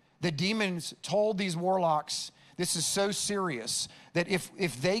 The demons told these warlocks, this is so serious, that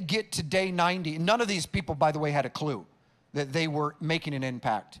if they get to day 90, none of these people, by the way, had a clue that they were making an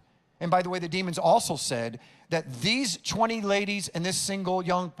impact. And by the way, the demons also said that these 20 ladies and this single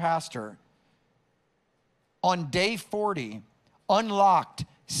young pastor on day 40 unlocked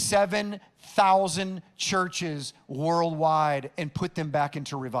 7,000 churches worldwide and put them back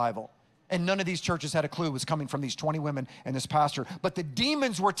into revival. And none of these churches had a clue it was coming from these 20 women and this pastor. But the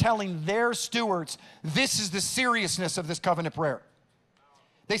demons were telling their stewards, this is the seriousness of this covenant prayer.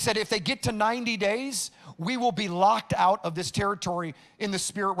 They said, if they get to 90 days, we will be locked out of this territory in the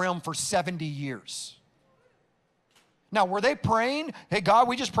spirit realm for 70 years. Now, were they praying, hey, God,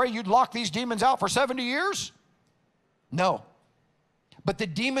 we just pray you'd lock these demons out for 70 years? No. But the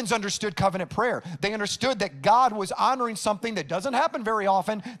demons understood covenant prayer. They understood that God was honoring something that doesn't happen very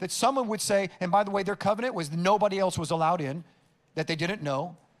often, that someone would say, and by the way, their covenant was nobody else was allowed in, that they didn't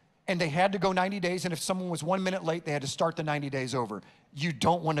know. And they had to go 90 days, and if someone was 1 minute late, they had to start the 90 days over. You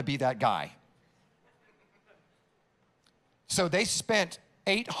don't want to be that guy. So they spent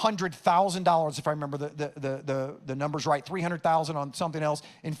 $800,000, if I remember the numbers right, $300,000 on something else,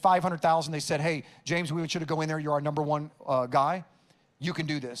 and $500,000 they said, hey, James, we want you to go in there. You're our number one guy. You can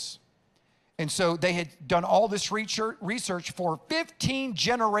do this. And so they had done all this research for 15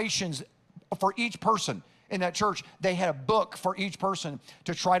 generations for each person in that church. They had a book for each person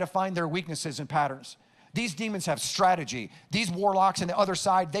to try to find their weaknesses and patterns. These demons have strategy. These warlocks on the other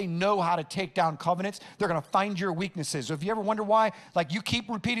side, they know how to take down covenants. They're going to find your weaknesses. So if you ever wonder why, like you keep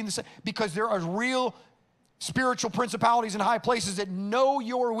repeating this, because there are real spiritual principalities in high places that know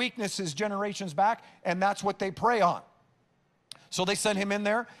your weaknesses generations back, and that's what they prey on. So they sent him in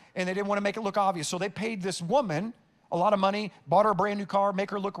there, and they didn't want to make it look obvious. So they paid this woman a lot of money, bought her a brand new car, make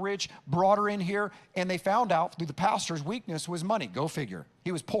her look rich, brought her in here, and they found out through the pastor's weakness was money. Go figure.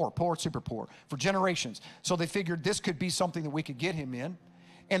 He was poor, super poor, for generations. So they figured this could be something that we could get him in.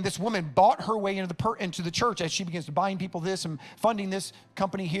 And this woman bought her way into the church as she begins to buying people this and funding this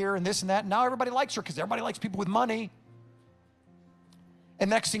company here and this and that. And now everybody likes her because everybody likes people with money. And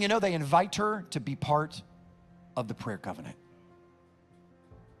next thing you know, they invite her to be part of the prayer covenant.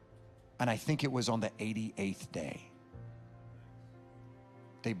 And I think it was on the 88th day.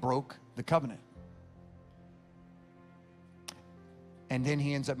 They broke the covenant. And then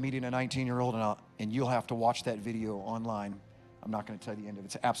he ends up meeting a 19-year-old, and you'll have to watch that video online. I'm not going to tell you the end of it.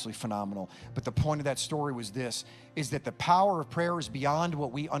 It's absolutely phenomenal. But the point of that story was this, is that the power of prayer is beyond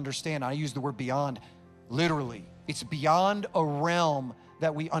what we understand. I use the word beyond literally. It's beyond a realm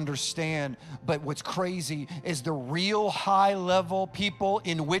that we understand. But what's crazy is the real high-level people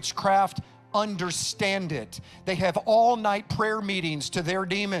in witchcraft understand it. They have all-night prayer meetings to their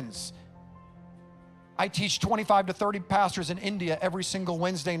demons. I teach 25 to 30 pastors in India every single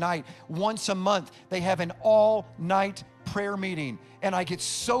Wednesday night. Once a month, they have an all-night prayer meeting, and I get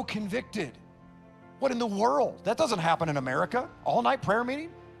so convicted. What in the world? That doesn't happen in America. All-night prayer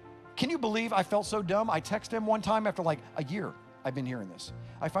meeting? Can you believe I felt so dumb? I texted him one time after like a year. I've been hearing this.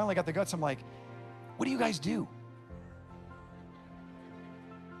 I finally got the guts. I'm like, what do you guys do?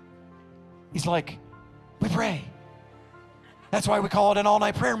 He's like, we pray. That's why we call it an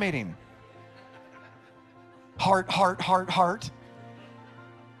all-night prayer meeting. Heart, heart, heart, heart.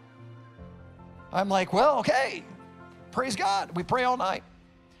 I'm like, well, okay. Praise God. We pray all night.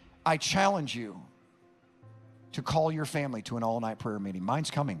 I challenge you to call your family to an all-night prayer meeting.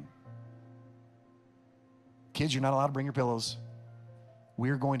 Mine's coming. Kids, you're not allowed to bring your pillows.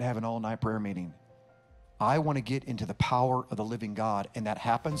 We're going to have an all-night prayer meeting. I want to get into the power of the living God, and that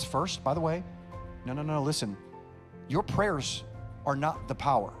happens first, by the way. No, listen. Your prayers are not the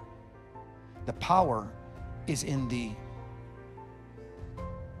power. The power is in the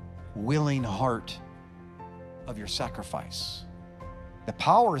willing heart of your sacrifice. The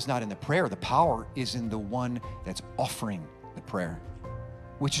power is not in the prayer. The power is in the one that's offering the prayer,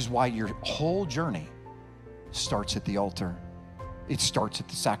 which is why your whole journey starts at the altar. It starts at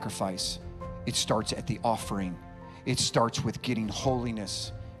the sacrifice. It starts at the offering. It starts with getting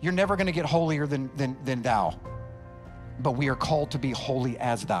holiness. You're never going to get holier than thou, but we are called to be holy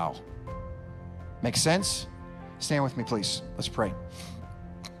as thou. Make sense? Stand with me, please. Let's pray.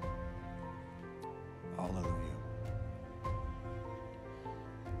 Hallelujah.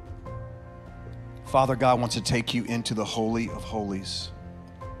 Father God wants to take you into the Holy of Holies.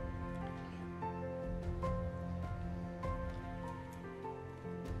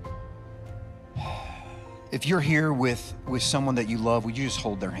 If you're here with someone that you love, would you just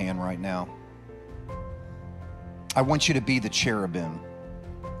hold their hand right now? I want you to be the cherubim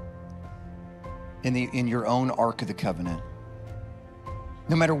in your own Ark of the Covenant.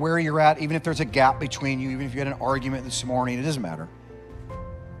 No matter where you're at, even if there's a gap between you, even if you had an argument this morning, it doesn't matter.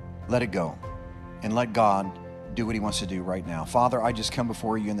 Let it go and let God do what he wants to do right now. Father, I just come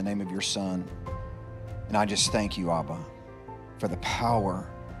before you in the name of your Son, and I just thank you, Abba, for the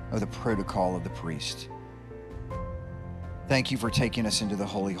power of the protocol of the priest. Thank you for taking us into the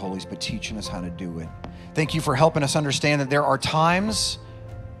Holy of Holies, but teaching us how to do it. Thank you for helping us understand that there are times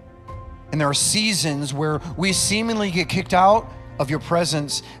and there are seasons where we seemingly get kicked out of your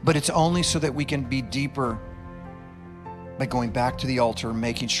presence, but it's only so that we can be deeper by going back to the altar,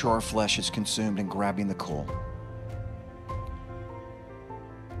 making sure our flesh is consumed and grabbing the coal.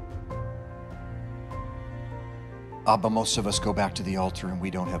 Abba, most of us go back to the altar and we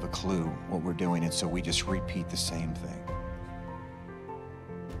don't have a clue what we're doing, and so we just repeat the same thing.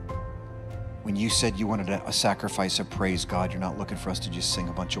 When you said you wanted a sacrifice of praise, God, you're not looking for us to just sing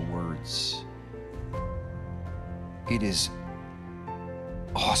a bunch of words. It is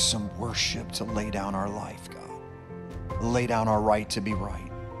awesome worship to lay down our life, God. Lay down our right to be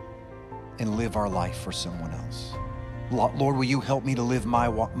right and live our life for someone else. Lord, will you help me to live my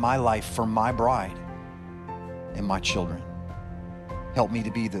life for my bride and my children? Help me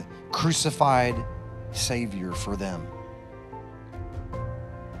to be the crucified Savior for them.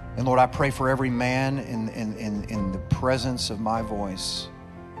 And Lord, I pray for every man in the presence of my voice,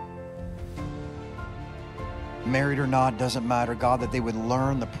 married or not, doesn't matter, God, that they would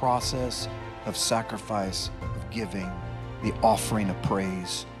learn the process of sacrifice, of giving, the offering of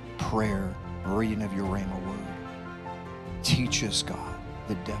praise, prayer, reading of your Rhema word. Teach us, God,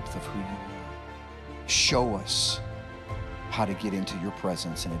 the depth of who you are. Show us how to get into your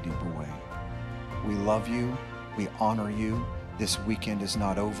presence in a deeper way. We love you. We honor you. This weekend is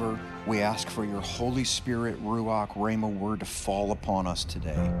not over. We ask for your Holy Spirit, Ruach, Rhema word to fall upon us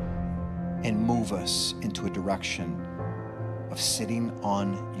today and move us into a direction of sitting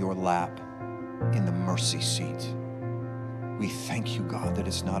on your lap in the mercy seat. We thank you, God, that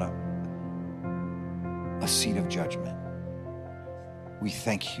it's not a seat of judgment. We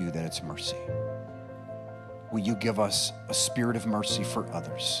thank you that it's mercy. Will you give us a spirit of mercy for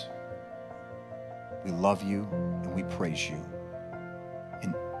others? We love you and we praise you.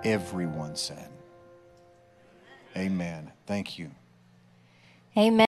 In everyone said. Amen. Thank you. Amen.